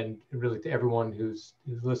 and really to everyone who's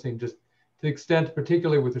listening, just to the extent,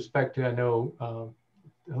 particularly with respect to, I know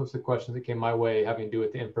a host of questions that came my way having to do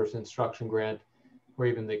with the in-person instruction grant, or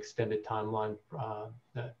even the extended timeline,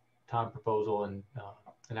 time proposal, and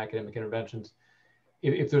academic interventions.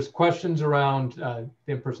 If there's questions around the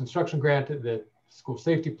in-person instruction grant, the school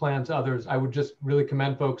safety plans, others, I would just really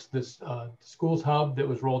commend folks this Schools Hub that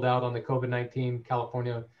was rolled out on the COVID-19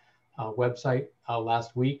 California website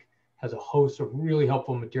last week has a host of really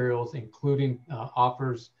helpful materials, including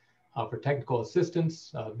offers for technical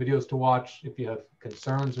assistance, videos to watch. If you have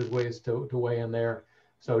concerns, there's ways to weigh in there.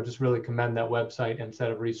 So just really commend that website and set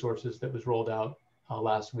of resources that was rolled out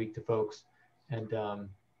last week to folks. And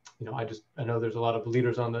you know, I know there's a lot of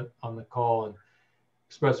leaders on the call, and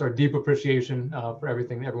express our deep appreciation for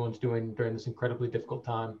everything that everyone's doing during this incredibly difficult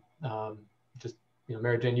time. Just, you know,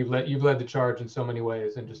 Mary Jane, you've led the charge in so many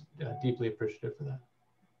ways, and just deeply appreciative for that.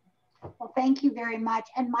 Well, thank you very much.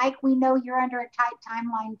 And Mike, we know you're under a tight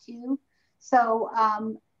timeline too. So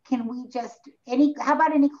can we just, how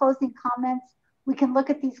about any closing comments? We can look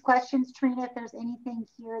at these questions, Trina, if there's anything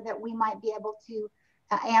here that we might be able to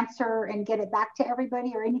answer and get it back to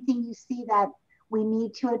everybody, or anything you see that we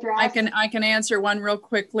need to address. I can answer one real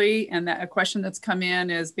quickly. And that a question that's come in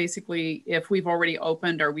is basically, if we've already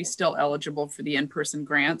opened, are we still eligible for the in-person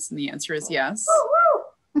grants? And the answer is yes.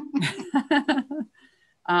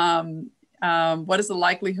 What is the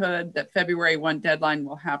likelihood that February 1 deadline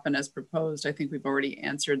will happen as proposed? I think we've already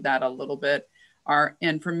answered that a little bit.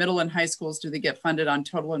 And for middle and high schools, do they get funded on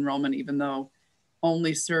total enrollment, even though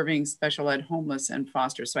only serving special ed, homeless, and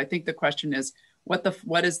foster? So I think the question is,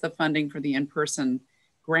 what is the funding for the in-person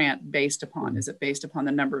grant based upon? Is it based upon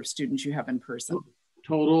the number of students you have in person?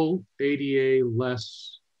 Total ADA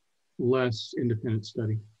less independent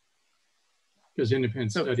study. Because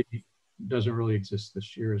independent study doesn't really exist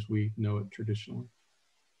this year as we know it traditionally.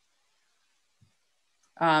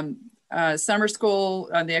 Summer school,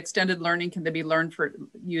 the extended learning, can they be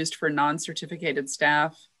used for non-certificated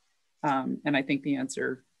staff? And I think the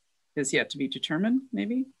answer is yet to be determined,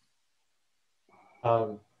 maybe.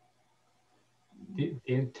 The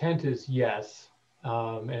intent is yes.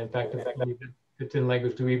 And in fact, it's in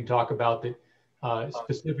language to even talk about that.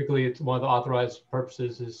 Specifically, it's one of the authorized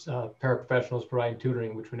purposes is paraprofessionals providing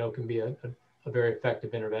tutoring, which we know can be a very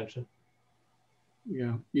effective intervention.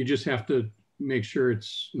 Yeah, you just have to make sure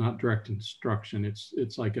it's not direct instruction.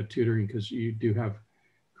 It's like a tutoring, because you do have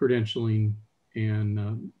credentialing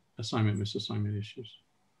and assignment, misassignment issues.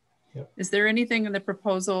 Yep. Is there anything in the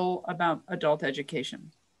proposal about adult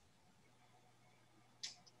education?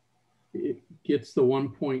 It gets the 1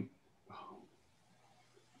 point.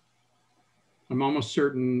 I'm almost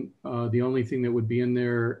certain the only thing that would be in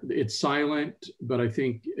there, it's silent, but I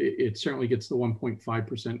think it certainly gets the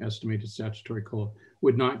 1.5% estimated statutory COLA.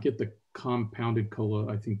 Would not get the compounded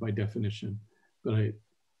COLA, I think, by definition. But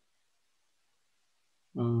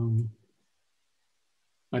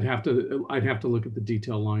I'd have to look at the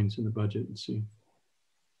detail lines in the budget and see.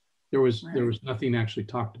 There was nothing actually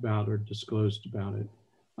talked about or disclosed about it,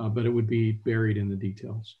 but it would be buried in the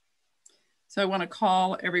details. So I want to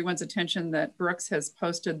call everyone's attention that Brooks has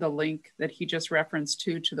posted the link that he just referenced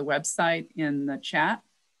to the website in the chat.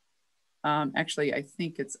 Actually, I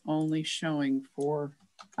think it's only showing for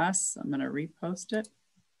us. I'm going to repost it.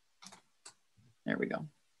 There we go.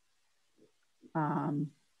 And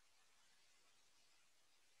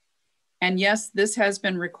yes, this has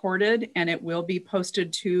been recorded and it will be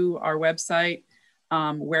posted to our website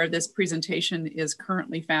where this presentation is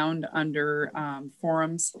currently found under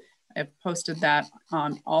forums. I've posted that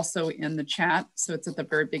also in the chat. So it's at the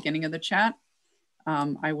very beginning of the chat.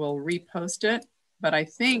 I will repost it, but I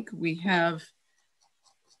think we have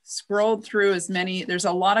scrolled through as many. There's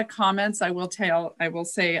a lot of comments I will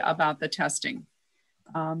say about the testing.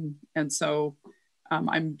 And so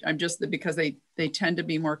I'm just, because they tend to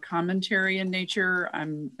be more commentary in nature,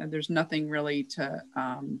 there's nothing really to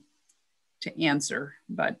answer,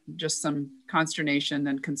 but just some consternation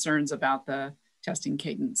and concerns about the testing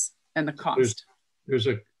cadence and the cost. There's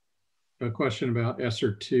a question about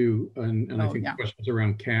ESSER 2, and I think the question is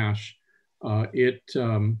around cash. It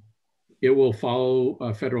will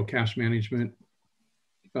follow federal cash management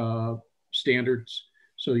standards.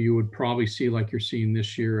 So you would probably see, like you're seeing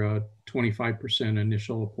this year, a 25%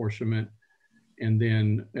 initial apportionment. And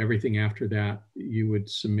then everything after that, you would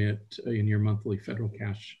submit in your monthly federal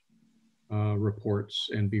cash reports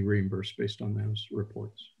and be reimbursed based on those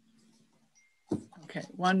reports. Okay,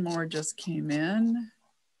 one more just came in.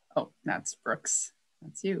 Oh, that's Brooks,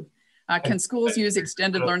 that's you. Can schools use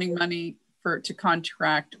extended learning money to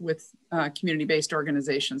contract with community-based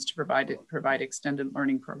organizations to provide extended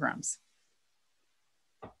learning programs?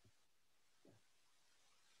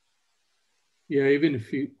 Yeah, even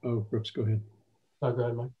if you, oh, Brooks, go ahead. Oh, go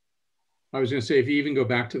ahead, Mike. I was going to say, if you even go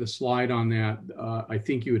back to the slide on that, I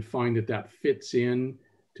think you would find that that fits in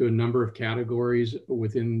to a number of categories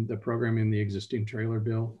within the program in the existing trailer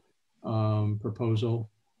bill proposal.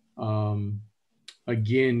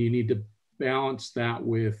 Again, you need to balance that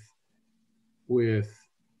with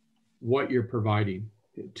what you're providing.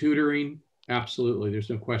 Tutoring, absolutely, there's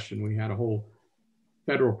no question. We had a whole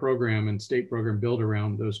federal program and state program built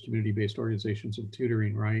around those community-based organizations and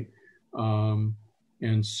tutoring, right?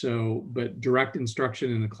 And so, but direct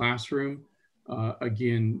instruction in the classroom,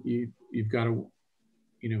 again, you've got to,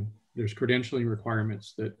 there's credentialing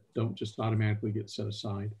requirements that don't just automatically get set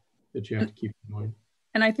aside that you have to keep in mind.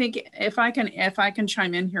 And I think if I can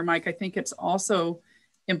chime in here, Mike, I think it's also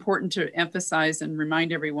important to emphasize and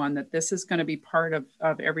remind everyone that this is going to be part of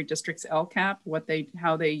every district's LCAP,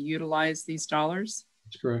 how they utilize these dollars.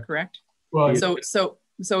 That's correct. Correct. Well,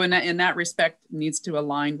 so in that respect, needs to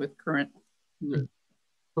align with current.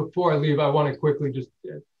 Before I leave, I want to quickly just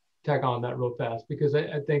tack on that real fast, because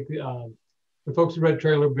I think the folks who read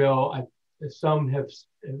Trailer Bill, some have,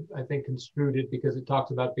 I think, construed it because it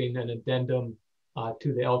talks about being an addendum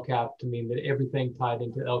to the LCAP to mean that everything tied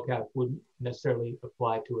into LCAP wouldn't necessarily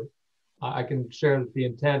apply to it. I can share that the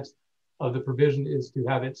intent of the provision is to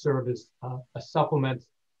have it serve as a supplement,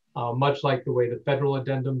 much like the way the federal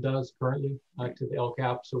addendum does currently to the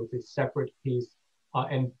LCAP. So it's a separate piece.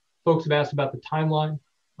 And folks have asked about the timeline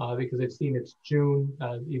because they've seen it's June,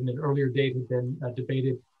 even an earlier date has been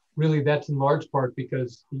debated. Really, that's in large part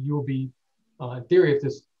because you'll be, in theory, if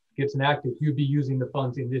this gets enacted, you'd be using the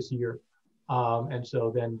funds in this year. And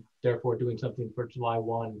so then, therefore, doing something for July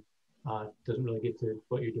 1 doesn't really get to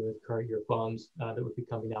what you're doing with current year funds that would be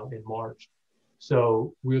coming out in March.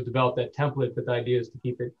 So we'll develop that template, but the idea is to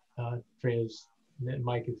keep it, Trina's, and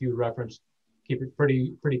Mike, if you referenced, keep it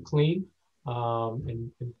pretty clean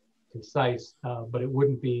and concise, but it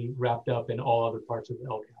wouldn't be wrapped up in all other parts of the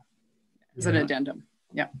LCAP. As an addendum.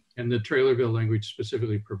 Yeah. And the trailer bill language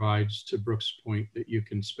specifically provides, to Brooks' point, that you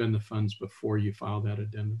can spend the funds before you file that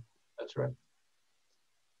addendum. That's right.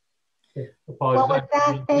 Okay. Well, with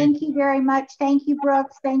that, thank you very much. Thank you,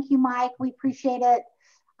 Brooks. Thank you, Mike. We appreciate it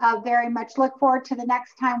very much. Look forward to the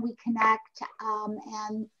next time we connect.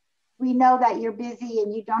 And we know that you're busy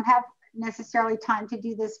and you don't have necessarily time to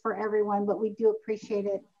do this for everyone, but we do appreciate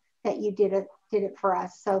it that you did it for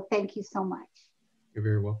us. So thank you so much. You're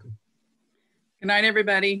very welcome. Good night,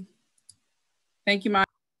 everybody. Thank you, Mike.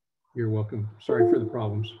 You're welcome. Sorry for the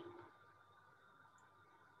problems.